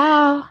oh,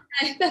 wow.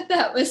 I thought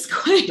that was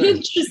quite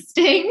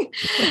interesting.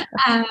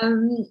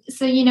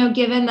 So,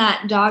 given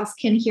that dogs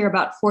can hear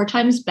about 4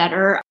 times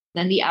better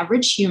than the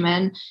average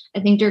human, I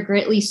think they're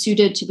greatly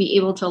suited to be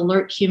able to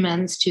alert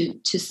humans to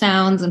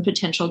sounds and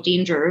potential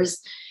dangers.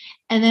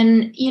 And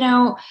then,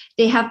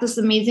 they have this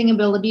amazing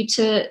ability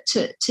to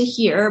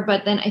hear,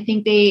 but then I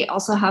think they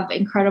also have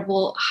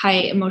incredible high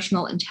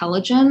emotional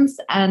intelligence,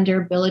 and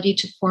their ability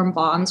to form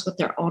bonds with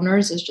their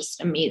owners is just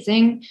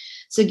amazing.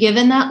 So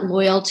given that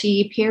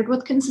loyalty paired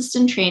with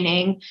consistent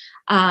training,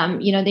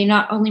 they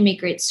not only make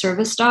great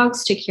service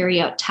dogs to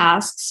carry out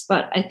tasks,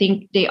 but I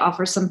think they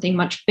offer something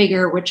much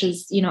bigger, which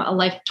is, a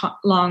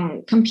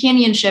lifelong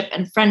companionship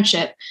and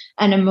friendship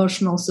and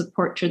emotional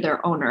support to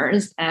their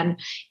owners. And,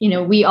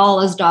 we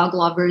all as dog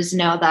lovers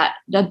know that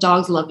the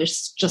dog's love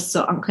is just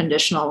so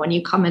unconditional. When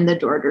you come in the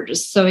door, they're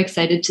just so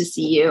excited to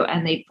see you,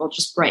 and they will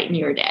just brighten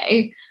your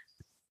day.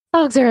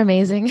 Dogs are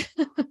amazing.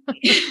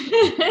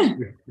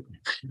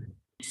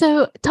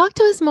 So talk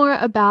to us more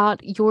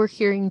about your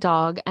hearing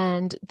dog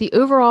and the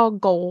overall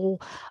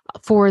goal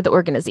for the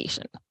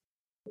organization.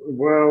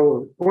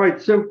 Well,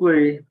 quite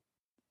simply,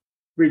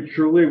 we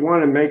truly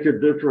want to make a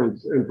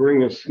difference and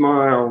bring a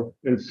smile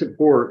and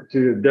support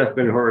to the deaf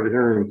and hard of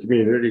hearing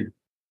community.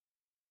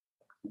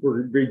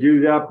 We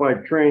do that by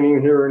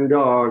training hearing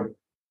dogs,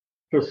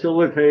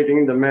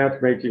 facilitating the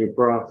matchmaking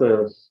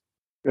process,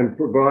 and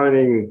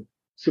providing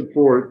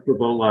support for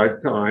the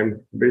lifetime,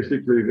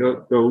 basically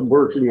the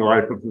working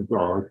life of the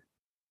dog.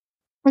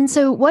 And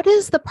so what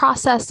is the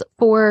process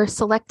for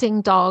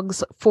selecting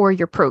dogs for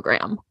your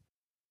program?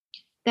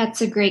 That's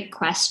a great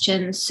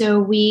question. So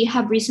we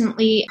have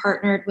recently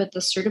partnered with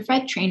a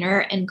certified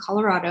trainer in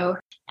Colorado,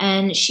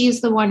 and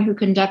she's the one who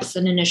conducts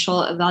an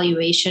initial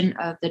evaluation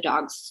of the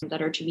dogs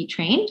that are to be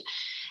trained.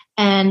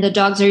 And the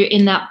dogs are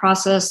in that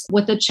process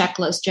with a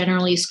checklist,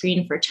 generally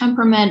screened for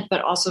temperament,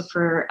 but also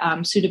for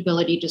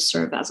suitability to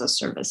serve as a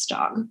service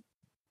dog.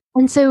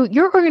 And so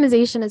your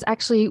organization is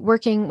actually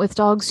working with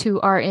dogs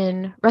who are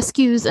in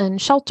rescues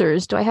and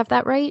shelters. Do I have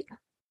that right?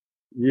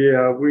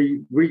 Yeah,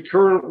 we're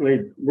currently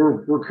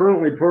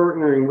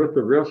partnering with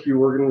the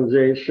rescue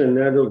organization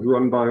that is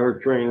run by our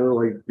trainer,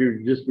 like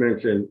you just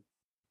mentioned.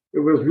 It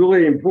was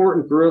really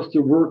important for us to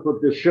work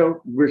with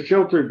with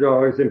shelter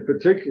dogs in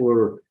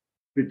particular,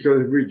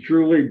 because we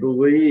truly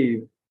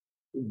believe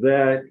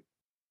that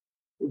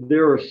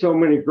there are so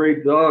many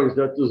great dogs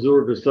that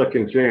deserve a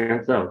second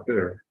chance out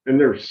there. And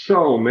there's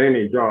so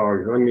many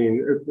dogs. I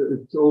mean,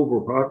 it's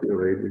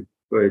overpopulated,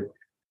 but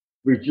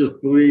we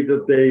just believe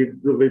that they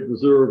really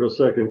deserve a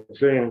second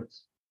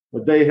chance.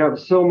 But they have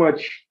so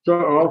much to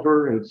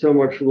offer and so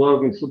much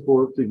love and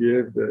support to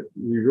give that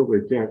you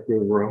really can't go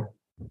wrong.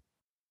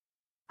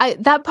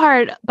 That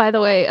part, by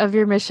the way, of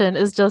your mission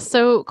is just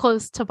so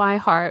close to my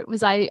heart,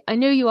 because I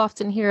know you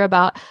often hear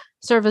about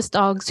service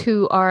dogs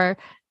who are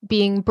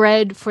being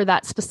bred for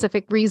that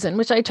specific reason,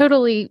 which I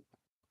totally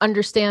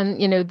understand,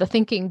 the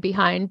thinking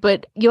behind,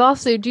 but you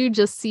also do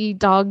just see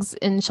dogs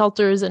in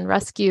shelters and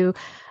rescue,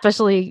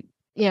 especially,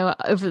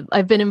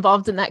 I've been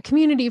involved in that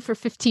community for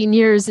 15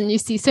 years, and you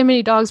see so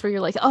many dogs where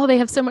you're like, oh, they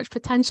have so much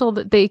potential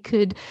that they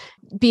could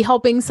be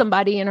helping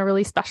somebody in a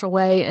really special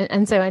way.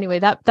 And so anyway,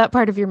 that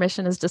part of your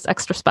mission is just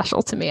extra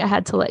special to me. I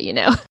had to let you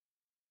know.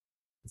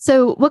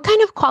 So what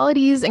kind of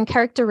qualities and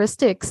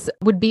characteristics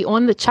would be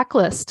on the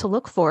checklist to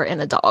look for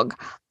in a dog?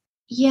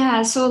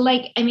 Yeah. So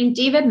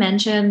David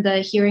mentioned the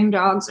hearing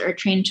dogs are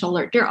trained to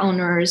alert their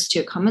owners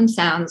to common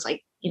sounds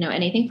like,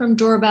 anything from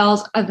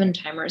doorbells, oven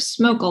timers,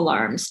 smoke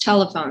alarms,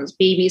 telephones,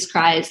 babies'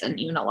 cries, and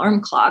even alarm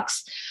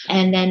clocks.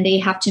 And then they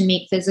have to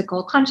make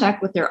physical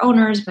contact with their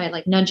owners by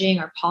nudging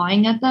or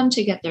pawing at them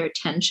to get their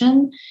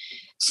attention.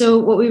 So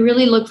what we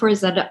really look for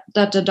is that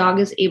the dog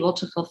is able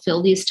to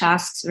fulfill these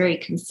tasks very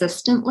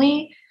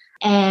consistently.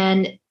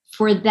 And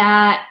for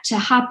that to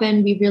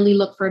happen, we really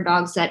look for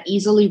dogs that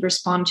easily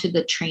respond to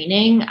the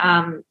training.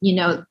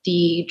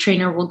 The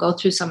trainer will go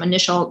through some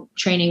initial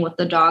training with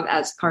the dog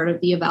as part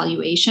of the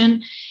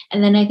evaluation.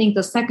 And then I think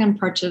the second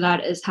part to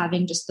that is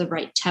having just the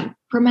right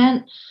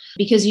temperament,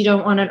 because you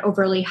don't want an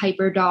overly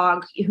hyper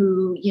dog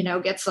who,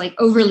 gets like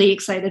overly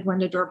excited when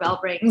the doorbell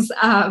rings.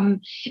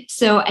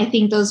 So I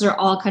think those are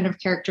all kind of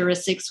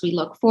characteristics we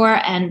look for,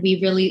 and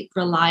we really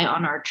rely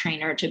on our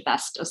trainer to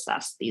best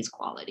assess these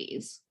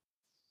qualities.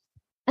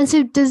 And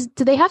so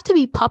do they have to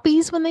be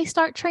puppies when they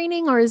start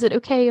training, or is it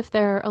okay if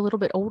they're a little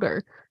bit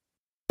older?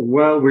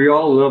 Well, we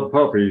all love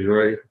puppies,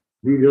 right?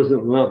 Who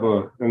doesn't love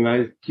a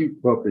nice,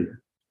 cute puppy?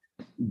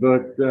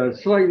 But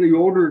slightly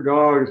older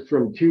dogs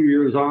from 2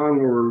 years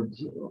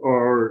onwards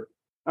are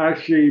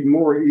actually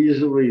more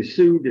easily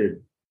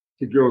suited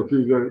to go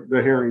through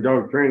the hearing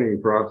dog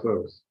training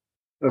process.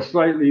 A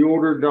slightly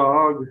older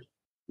dog,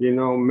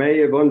 may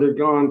have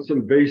undergone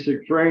some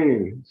basic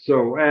training.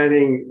 So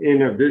adding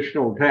in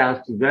additional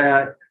tasks to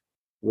that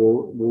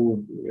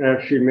will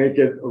actually make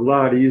it a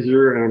lot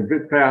easier and a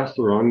bit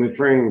faster on the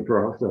training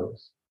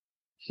process.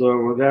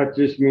 So that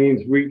just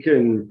means we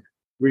can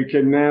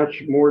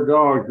match more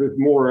dogs with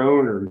more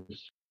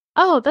owners.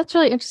 Oh, that's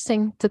really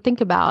interesting to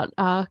think about.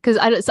 Because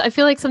I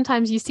feel like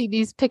sometimes you see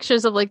these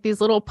pictures of like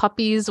these little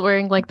puppies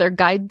wearing like their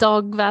guide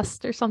dog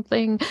vest or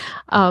something.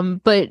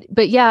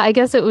 But yeah, I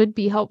guess it would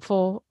be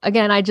helpful.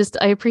 Again, I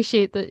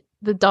appreciate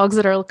the dogs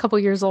that are a couple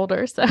years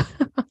older. So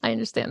I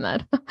understand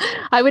that.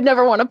 I would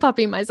never want a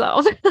puppy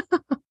myself.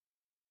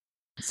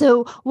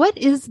 So what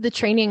is the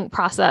training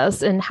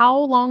process, and how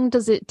long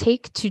does it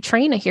take to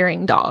train a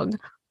hearing dog?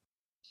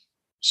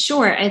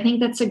 Sure. I think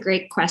that's a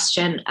great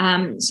question.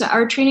 So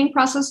our training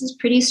process is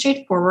pretty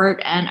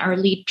straightforward, and our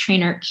lead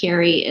trainer,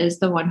 Carrie, is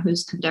the one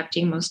who's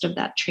conducting most of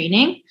that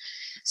training.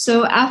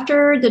 So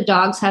after the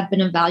dogs have been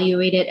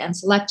evaluated and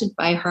selected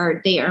by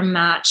her, they are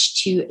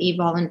matched to a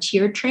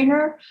volunteer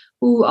trainer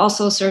who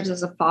also serves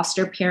as a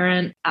foster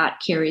parent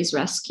at Carrie's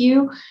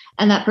rescue.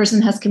 And that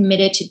person has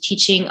committed to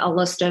teaching a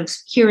list of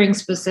hearing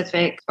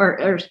specific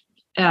or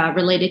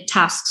related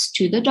tasks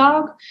to the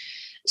dog.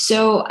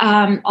 So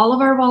all of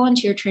our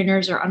volunteer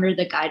trainers are under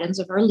the guidance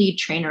of our lead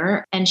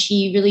trainer, and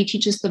she really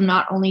teaches them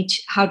not only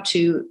how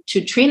to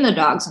train the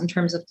dogs in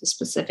terms of the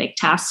specific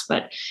tasks,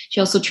 but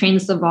she also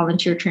trains the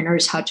volunteer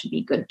trainers how to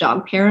be good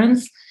dog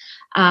parents.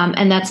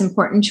 And that's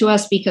important to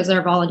us because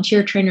our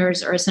volunteer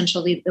trainers are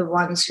essentially the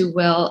ones who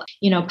will,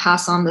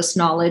 pass on this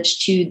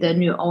knowledge to the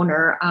new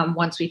owner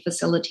once we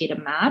facilitate a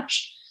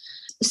match.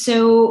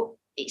 So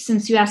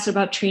since you asked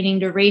about training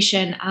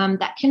duration,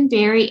 that can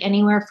vary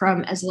anywhere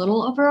from as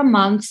little over a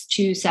month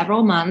to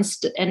several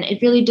months. And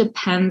it really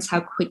depends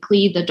how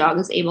quickly the dog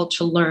is able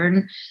to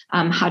learn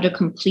how to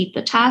complete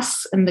the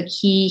tasks. And the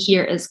key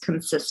here is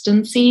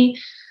consistency,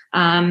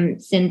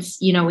 since,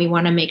 we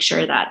want to make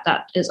sure that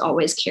that is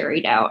always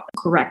carried out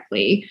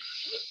correctly.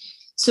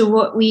 So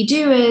what we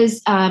do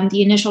is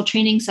the initial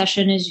training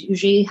session is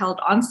usually held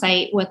on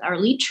site with our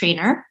lead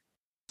trainer.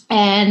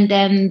 And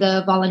then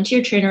the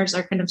volunteer trainers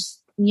are kind of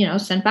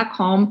sent back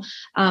home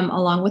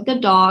along with the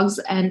dogs,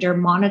 and are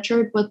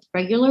monitored with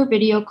regular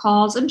video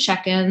calls and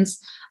check-ins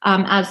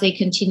as they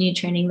continue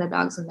training the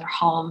dogs in their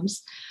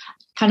homes.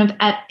 Kind of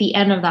at the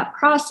end of that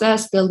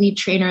process, the lead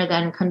trainer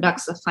then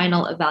conducts a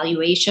final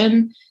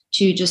evaluation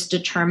to just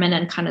determine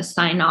and kind of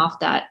sign off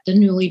that the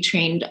newly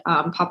trained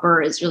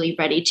pupper is really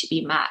ready to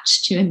be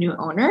matched to a new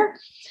owner.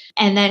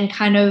 And then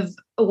kind of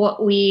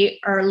what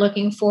we are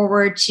looking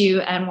forward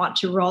to and want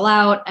to roll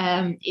out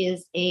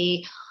is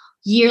a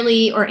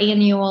yearly or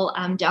annual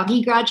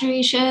doggy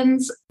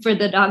graduations for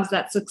the dogs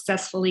that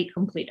successfully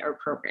complete our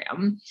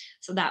program.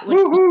 So that would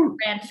be the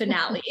grand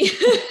finale.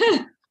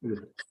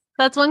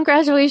 That's one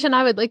graduation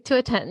I would like to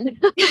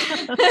attend.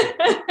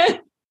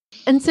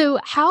 And so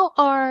how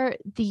are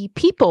the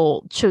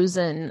people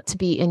chosen to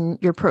be in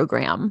your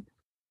program?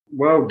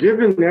 Well,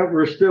 given that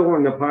we're still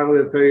in the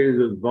pilot phase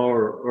of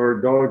our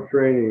dog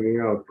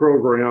training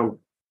program,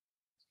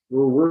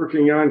 we're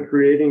working on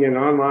creating an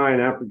online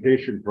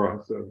application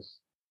process.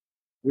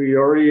 We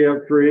already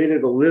have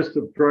created a list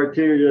of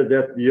criteria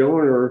that the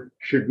owner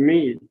should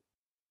meet,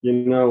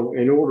 in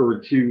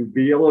order to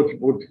be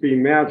eligible to be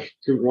matched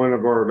to one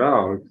of our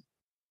dogs.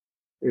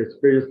 It's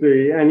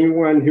basically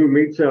anyone who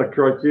meets that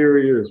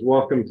criteria is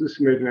welcome to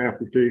submit an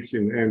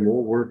application, and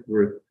we'll work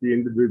with the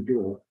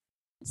individual.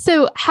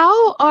 So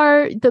how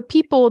are the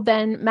people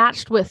then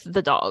matched with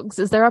the dogs?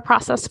 Is there a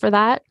process for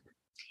that?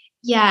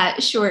 Yeah,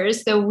 sure.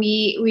 So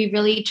we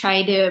really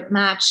try to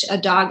match a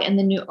dog and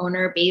the new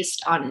owner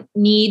based on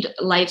need,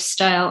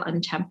 lifestyle,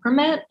 and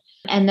temperament.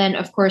 And then,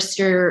 of course,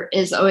 there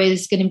is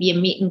always going to be a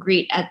meet and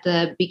greet at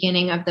the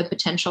beginning of the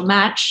potential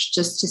match,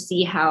 just to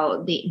see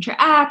how they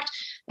interact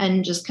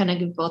and just kind of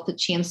give both a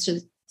chance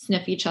to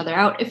sniff each other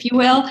out, if you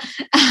will,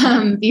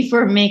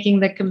 before making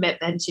the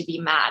commitment to be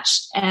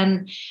matched.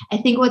 And I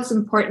think what's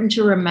important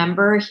to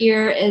remember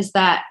here is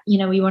that,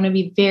 we want to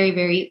be very,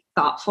 very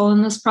thoughtful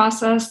in this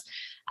process.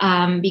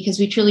 Because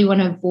we truly want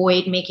to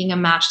avoid making a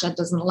match that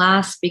doesn't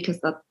last, because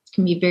that's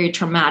can be very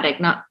traumatic,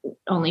 not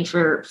only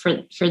for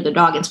the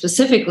dog and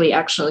specifically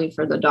actually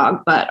for the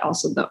dog, but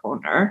also the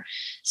owner.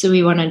 So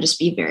we want to just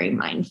be very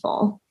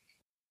mindful.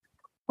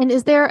 And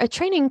is there a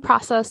training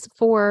process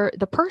for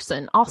the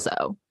person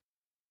also?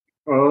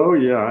 Oh,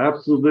 yeah,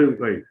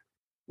 absolutely.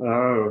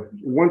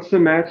 Once the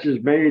match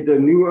is made, the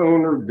new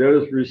owner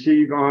does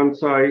receive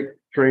on-site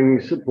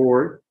training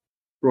support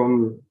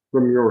from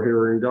your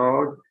hearing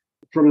dog,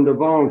 from the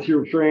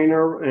volunteer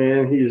trainer,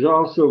 and he's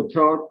also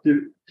taught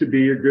to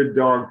be a good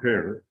dog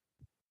parent.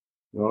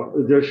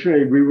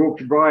 Additionally, we will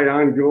provide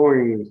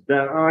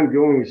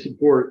ongoing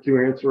support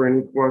to answer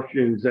any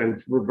questions and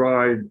to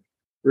provide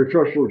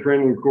refresher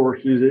training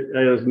courses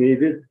as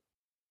needed.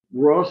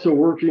 We're also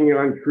working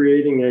on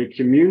creating a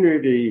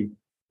community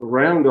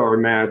around our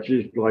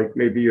matches, like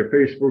maybe a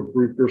Facebook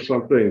group or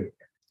something,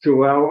 to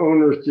allow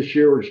owners to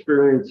share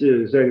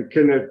experiences and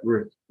connect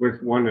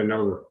with one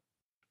another.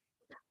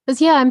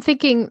 Because, I'm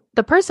thinking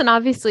the person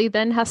obviously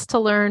then has to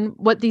learn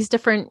what these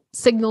different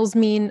signals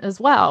mean as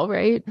well,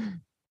 right?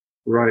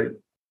 Right.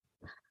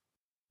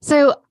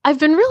 So I've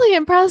been really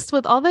impressed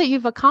with all that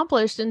you've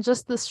accomplished in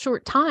just this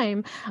short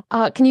time.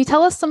 Can you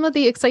tell us some of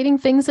the exciting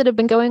things that have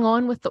been going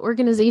on with the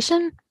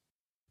organization?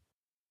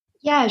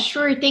 Yeah,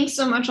 sure. Thanks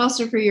so much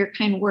also for your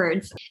kind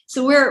words.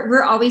 So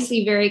we're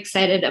obviously very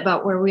excited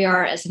about where we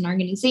are as an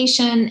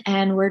organization,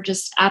 and we're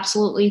just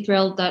absolutely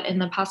thrilled that in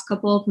the past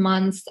couple of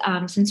months,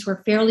 since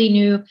we're fairly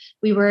new,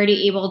 we were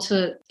already able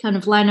to kind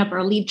of line up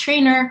our lead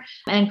trainer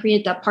and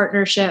create that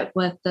partnership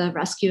with the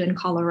rescue in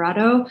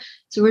Colorado.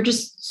 So we're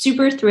just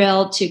super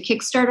thrilled to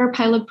kickstart our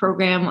pilot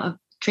program of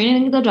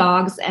training the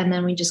dogs, and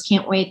then we just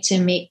can't wait to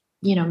make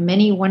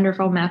many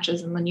wonderful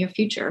matches in the near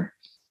future.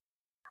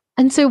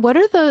 And so what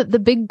are the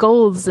big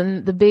goals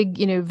and the big,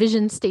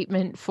 vision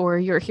statement for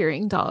your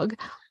hearing dog?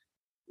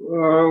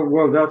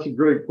 Well, that's a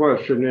great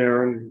question,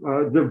 Erin.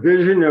 The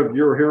vision of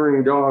your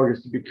hearing dog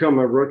is to become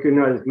a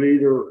recognized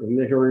leader in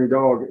the hearing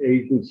dog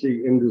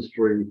agency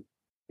industry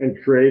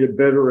and create a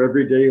better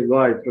everyday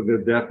life for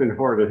the deaf and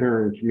hard of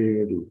hearing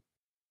community.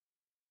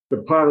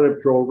 The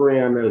pilot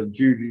program, as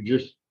Judy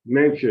just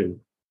mentioned,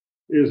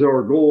 is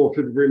our goal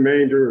for the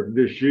remainder of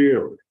this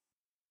year.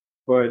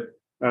 But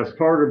as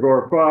part of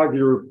our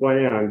 5-year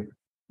plan,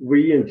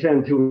 we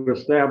intend to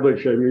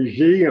establish a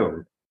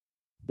museum.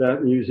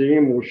 That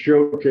museum will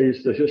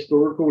showcase the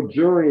historical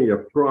journey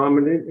of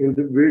prominent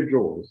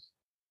individuals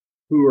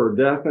who are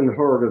deaf and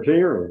hard of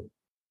hearing.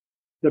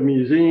 The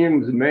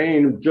museum's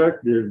main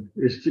objective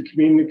is to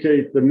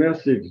communicate the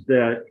message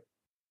that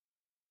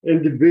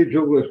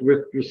individuals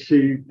with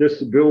perceived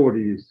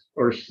disabilities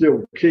are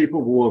still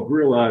capable of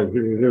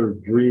realizing their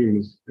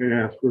dreams and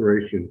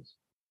aspirations.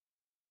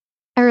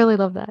 I really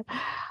love that.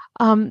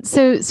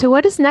 So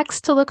what is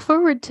next to look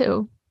forward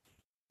to?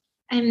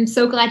 I'm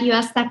so glad you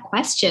asked that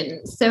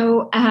question.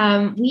 So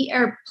we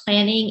are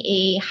planning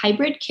a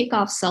hybrid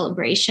kickoff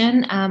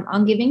celebration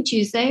on Giving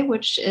Tuesday,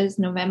 which is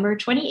November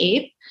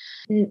 28th.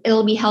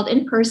 It'll be held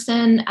in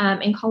person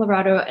in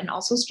Colorado and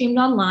also streamed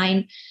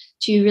online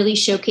to really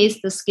showcase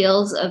the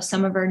skills of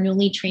some of our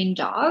newly trained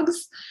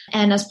dogs.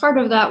 And as part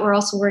of that, we're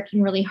also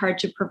working really hard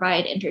to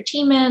provide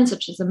entertainment,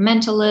 such as a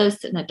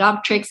Mentalist and a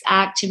Dog Tricks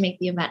act to make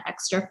the event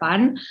extra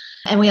fun.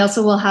 And we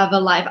also will have a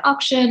live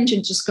auction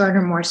to just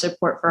garner more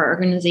support for our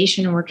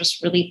organization. And we're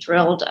just really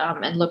thrilled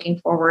and looking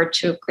forward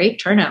to a great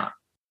turnout.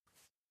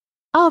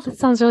 Oh, that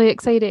sounds really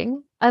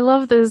exciting. I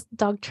love those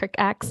dog trick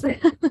acts.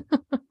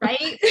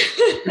 Right?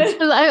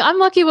 I'm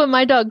lucky when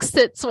my dog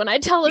sits when I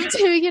tell him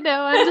to,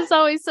 I'm just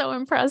always so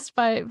impressed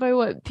by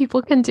what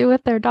people can do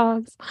with their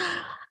dogs.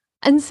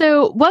 And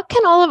so what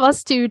can all of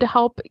us do to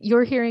help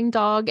your hearing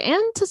dog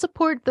and to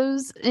support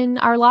those in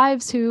our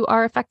lives who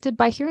are affected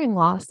by hearing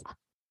loss?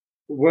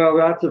 Well,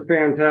 that's a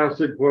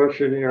fantastic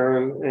question,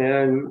 Erin.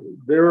 And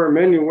there are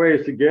many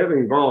ways to get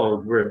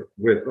involved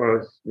with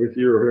us, with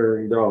your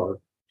hearing dog.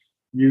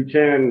 You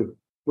can,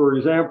 for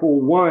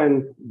example,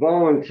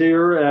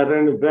 volunteer at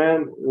an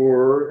event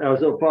or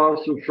as a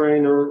foster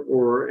trainer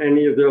or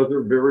any of the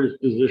other various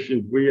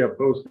positions we have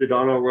posted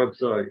on our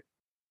website.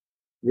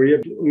 We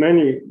have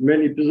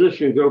many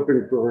positions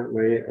open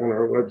currently on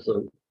our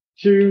website.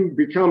 2,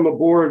 become a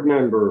board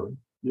member,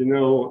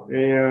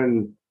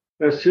 and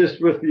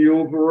assist with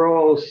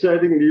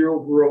setting the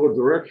overall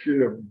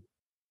direction of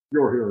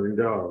your hearing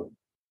dog.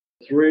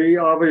 3,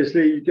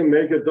 obviously, you can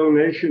make a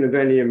donation of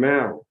any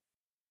amount.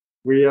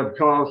 We have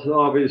costs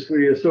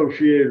obviously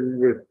associated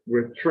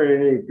with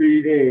training,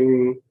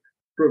 feeding,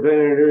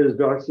 preventatives,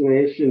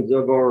 vaccinations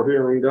of our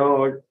hearing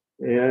dog,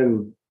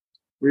 and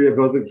we have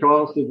other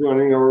costs of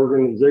running our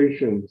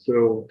organization.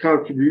 So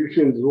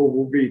contributions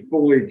will be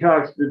fully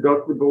tax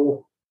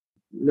deductible.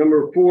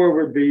 Number 4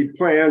 would be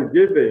planned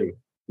giving.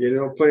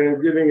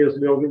 Planned giving is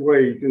another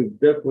way you can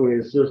definitely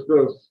assist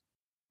us.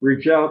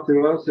 Reach out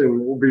to us and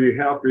we'll be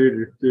happy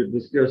to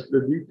discuss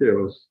the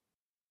details.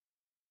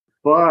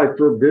 5,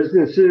 for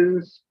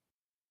businesses,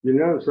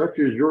 such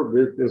as your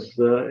business,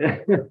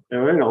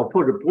 and I'll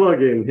put a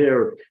plug in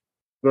here,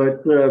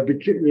 but,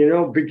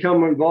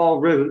 become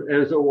involved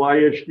as a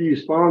YHD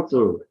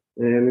sponsor.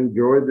 and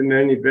enjoy the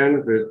many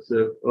benefits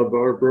of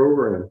our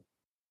program.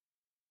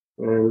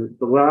 And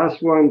the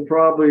last one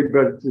probably,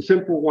 but it's a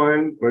simple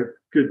one, but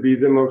could be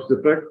the most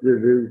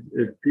effective, is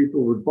if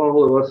people would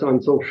follow us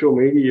on social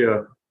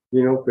media,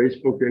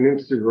 Facebook and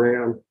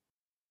Instagram,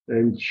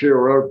 and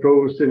share our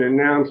posts and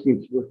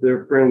announcements with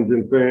their friends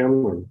and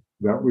family.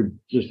 That would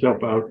just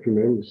help out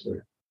tremendously.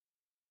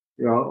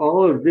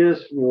 All of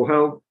this will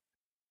help,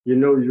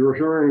 your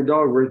hearing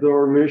dog with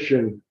our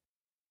mission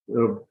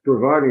of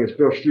providing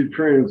specially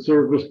trained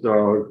service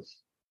dogs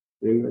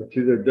to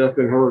the deaf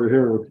and hard of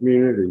hearing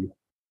community.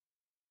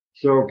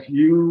 So if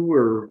you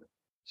or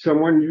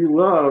someone you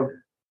love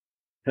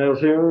has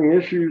hearing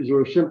issues,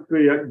 or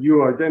simply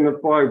you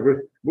identify with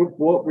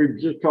what we've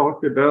just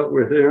talked about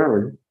with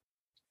Aaron,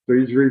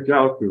 please reach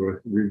out to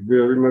us. We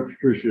very much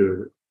appreciate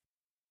it.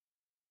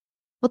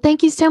 Well,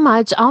 thank you so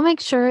much. I'll make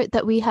sure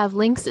that we have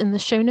links in the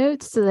show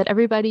notes so that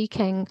everybody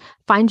can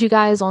find you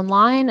guys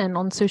online and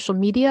on social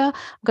media.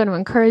 I'm going to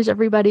encourage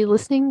everybody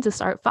listening to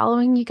start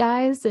following you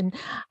guys. And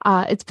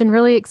it's been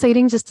really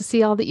exciting just to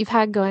see all that you've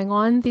had going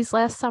on these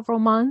last several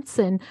months.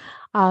 And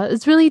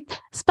it's really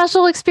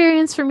special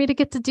experience for me to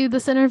get to do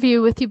this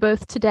interview with you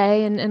both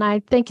today. And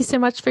I thank you so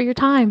much for your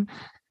time.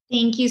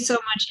 Thank you so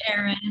much,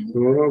 Aaron.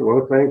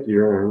 Well, thank you,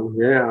 Aaron.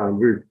 Yeah,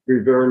 we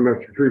very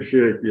much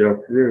appreciate the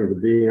opportunity to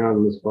be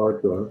on this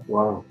podcast.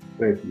 Wow,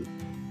 thank you.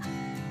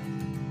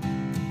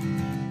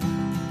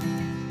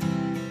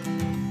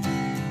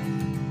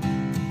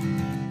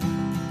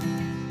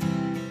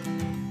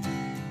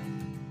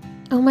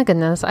 Oh my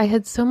goodness, I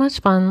had so much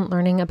fun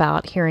learning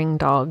about hearing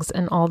dogs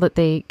and all that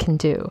they can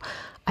do.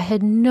 I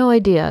had no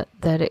idea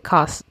that it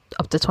costs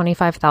up to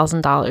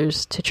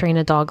 $25,000 to train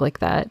a dog like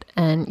that.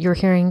 And Your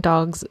Hearing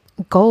Dog's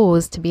goal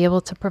is to be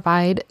able to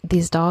provide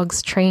these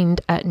dogs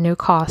trained at no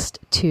cost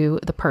to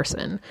the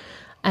person.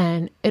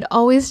 And it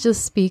always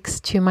just speaks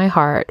to my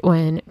heart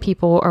when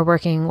people are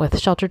working with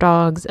shelter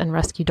dogs and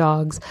rescue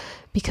dogs,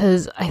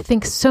 because I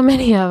think so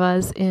many of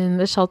us in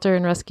the shelter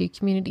and rescue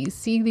communities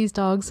see these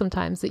dogs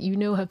sometimes that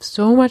have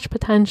so much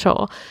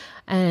potential,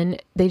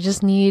 and they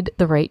just need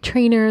the right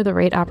trainer, the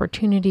right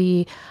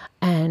opportunity,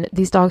 and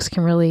these dogs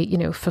can really,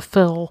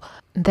 fulfill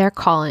their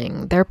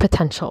calling, their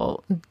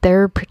potential,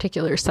 their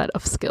particular set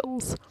of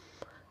skills.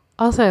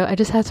 Also, I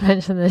just have to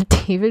mention that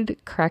David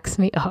cracks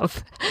me up.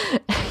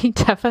 He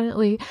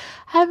definitely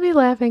had me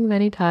laughing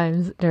many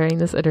times during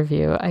this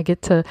interview. I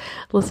get to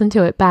listen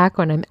to it back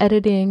when I'm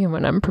editing and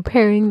when I'm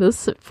preparing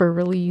this for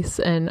release.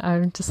 And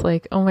I'm just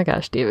like, oh my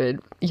gosh, David,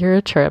 you're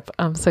a trip.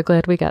 I'm so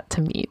glad we got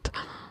to meet.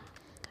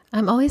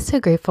 I'm always so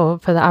grateful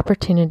for the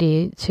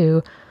opportunity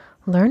to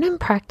learn and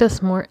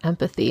practice more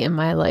empathy in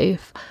my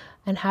life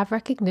and have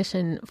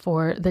recognition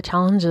for the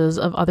challenges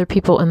of other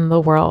people in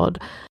the world.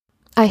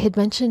 I had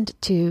mentioned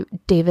to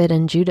David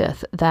and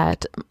Judith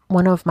that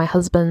one of my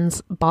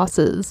husband's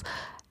bosses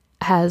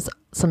has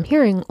some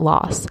hearing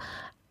loss.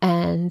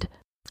 And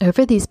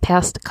over these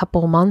past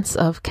couple months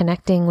of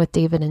connecting with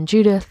David and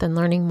Judith and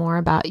learning more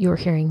about Your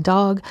Hearing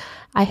Dog,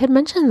 I had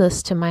mentioned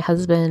this to my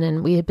husband,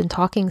 and we had been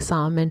talking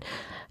some, and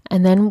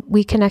then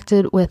we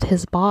connected with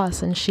his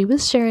boss, and she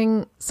was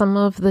sharing some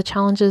of the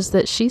challenges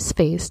that she's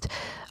faced.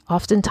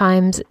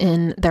 Oftentimes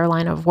in their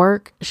line of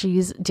work,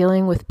 she's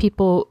dealing with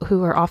people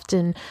who are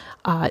often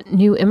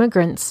new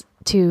immigrants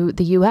to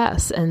the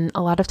U.S. And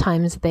a lot of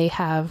times they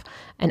have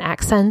an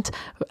accent.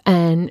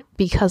 And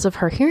because of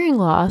her hearing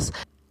loss,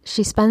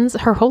 she spends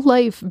her whole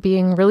life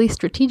being really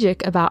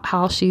strategic about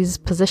how she's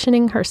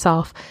positioning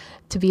herself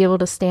to be able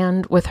to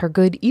stand with her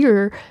good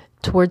ear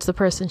towards the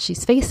person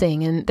she's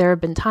facing. And there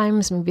have been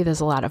times, maybe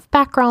there's a lot of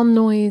background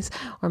noise,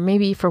 or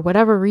maybe for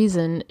whatever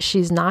reason,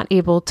 she's not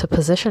able to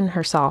position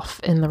herself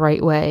in the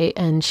right way.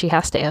 And she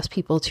has to ask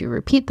people to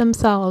repeat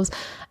themselves.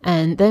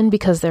 And then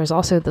because there's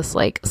also this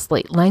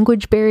slight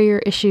language barrier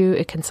issue,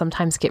 it can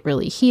sometimes get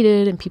really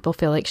heated and people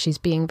feel like she's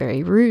being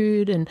very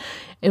rude. And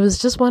it was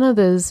just one of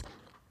those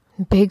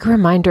big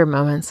reminder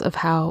moments of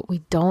how we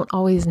don't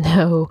always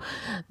know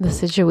the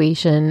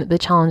situation, the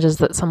challenges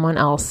that someone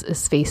else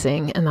is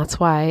facing. And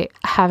that's why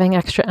having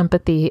extra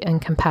empathy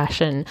and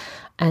compassion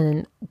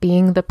and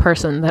being the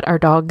person that our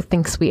dog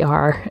thinks we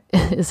are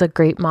is a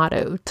great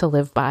motto to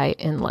live by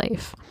in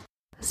life.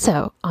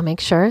 So I'll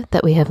make sure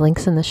that we have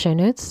links in the show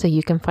notes so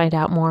you can find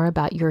out more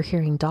about Your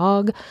Hearing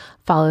Dog,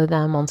 follow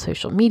them on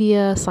social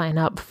media, sign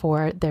up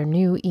for their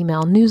new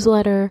email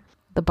newsletter,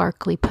 the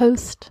Barkley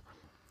Post,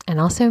 and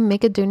also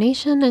make a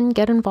donation and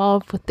get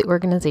involved with the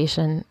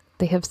organization.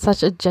 They have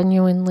such a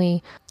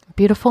genuinely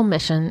beautiful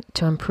mission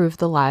to improve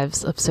the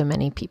lives of so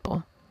many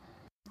people.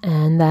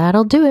 And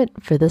that'll do it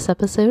for this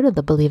episode of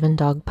the Believe in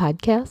Dog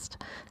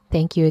podcast.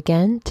 Thank you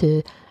again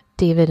to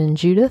David and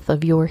Judith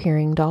of Your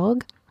Hearing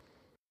Dog.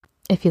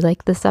 If you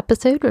like this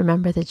episode,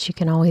 remember that you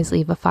can always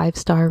leave a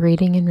 5-star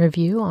rating and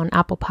review on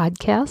Apple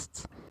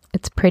Podcasts.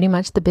 It's pretty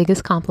much the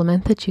biggest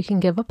compliment that you can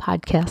give a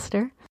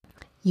podcaster.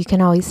 You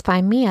can always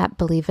find me at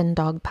Believe in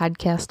Dog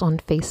Podcast on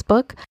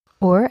Facebook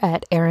or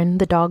at Erin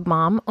the Dog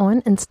Mom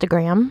on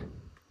Instagram.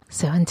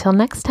 So until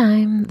next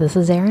time, this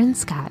is Erin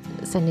Scott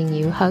sending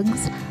you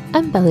hugs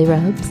and belly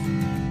rubs.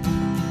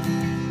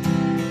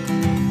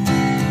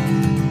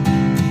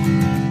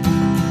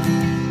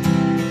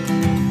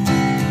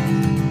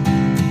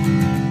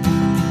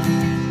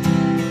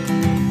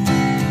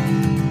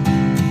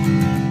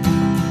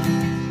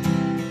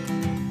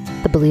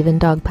 Believe in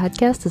Dog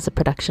podcast is a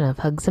production of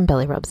Hugs and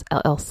Belly Rubs,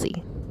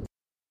 LLC.